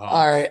rest as the All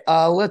Hawks.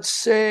 right. Let's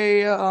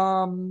say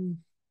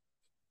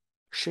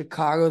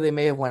Chicago, they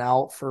may have went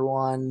out for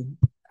one,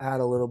 had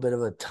a little bit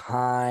of a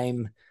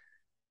time.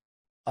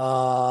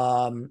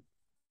 Um,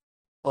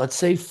 let's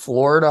say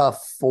Florida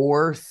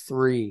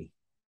 4-3.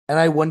 And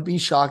I wouldn't be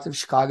shocked if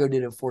Chicago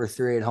did it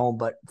 4-3 at home,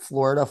 but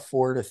Florida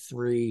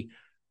 4-3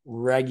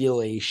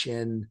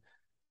 regulation,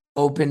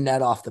 open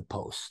net off the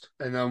post.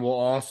 And then we'll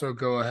also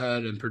go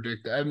ahead and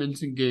predict the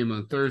Edmonton game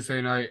on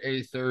Thursday night,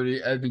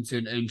 8:30,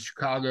 Edmonton in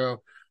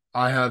Chicago.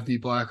 I have the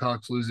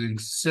Blackhawks losing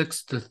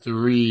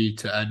 6-3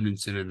 to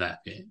Edmonton in that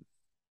game.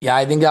 Yeah,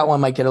 I think that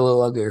one might get a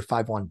little uglier.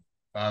 5-1.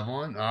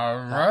 5-1. All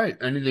Uh, right.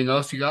 Anything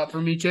else you got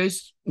for me,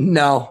 Chase?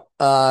 no.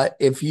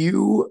 If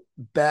you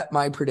bet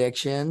my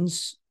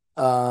predictions,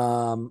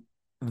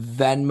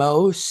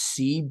 Venmo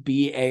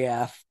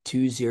CBAF20,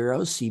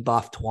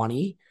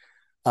 CBOF20,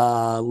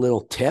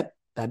 little tip.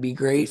 That'd be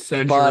great.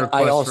 Send your But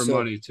request for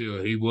money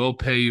too. He will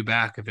pay you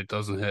back if it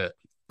doesn't hit.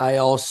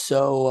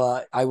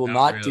 I will Not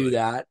not do really.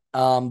 that.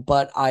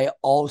 But I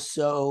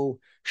also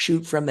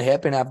shoot from the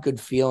hip and have good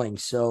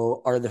feelings.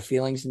 So are the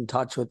feelings in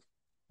touch with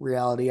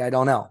reality? I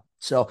don't know.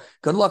 So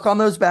good luck on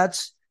those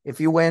bets. If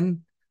you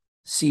win,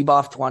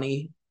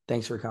 CBOF20.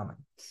 Thanks for coming.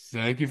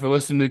 Thank you for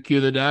listening to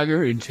Cue the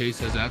Dagger, and Chase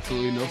has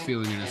absolutely no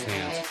feeling in his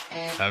hands.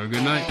 Have a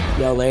good night.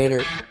 Yeah,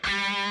 later.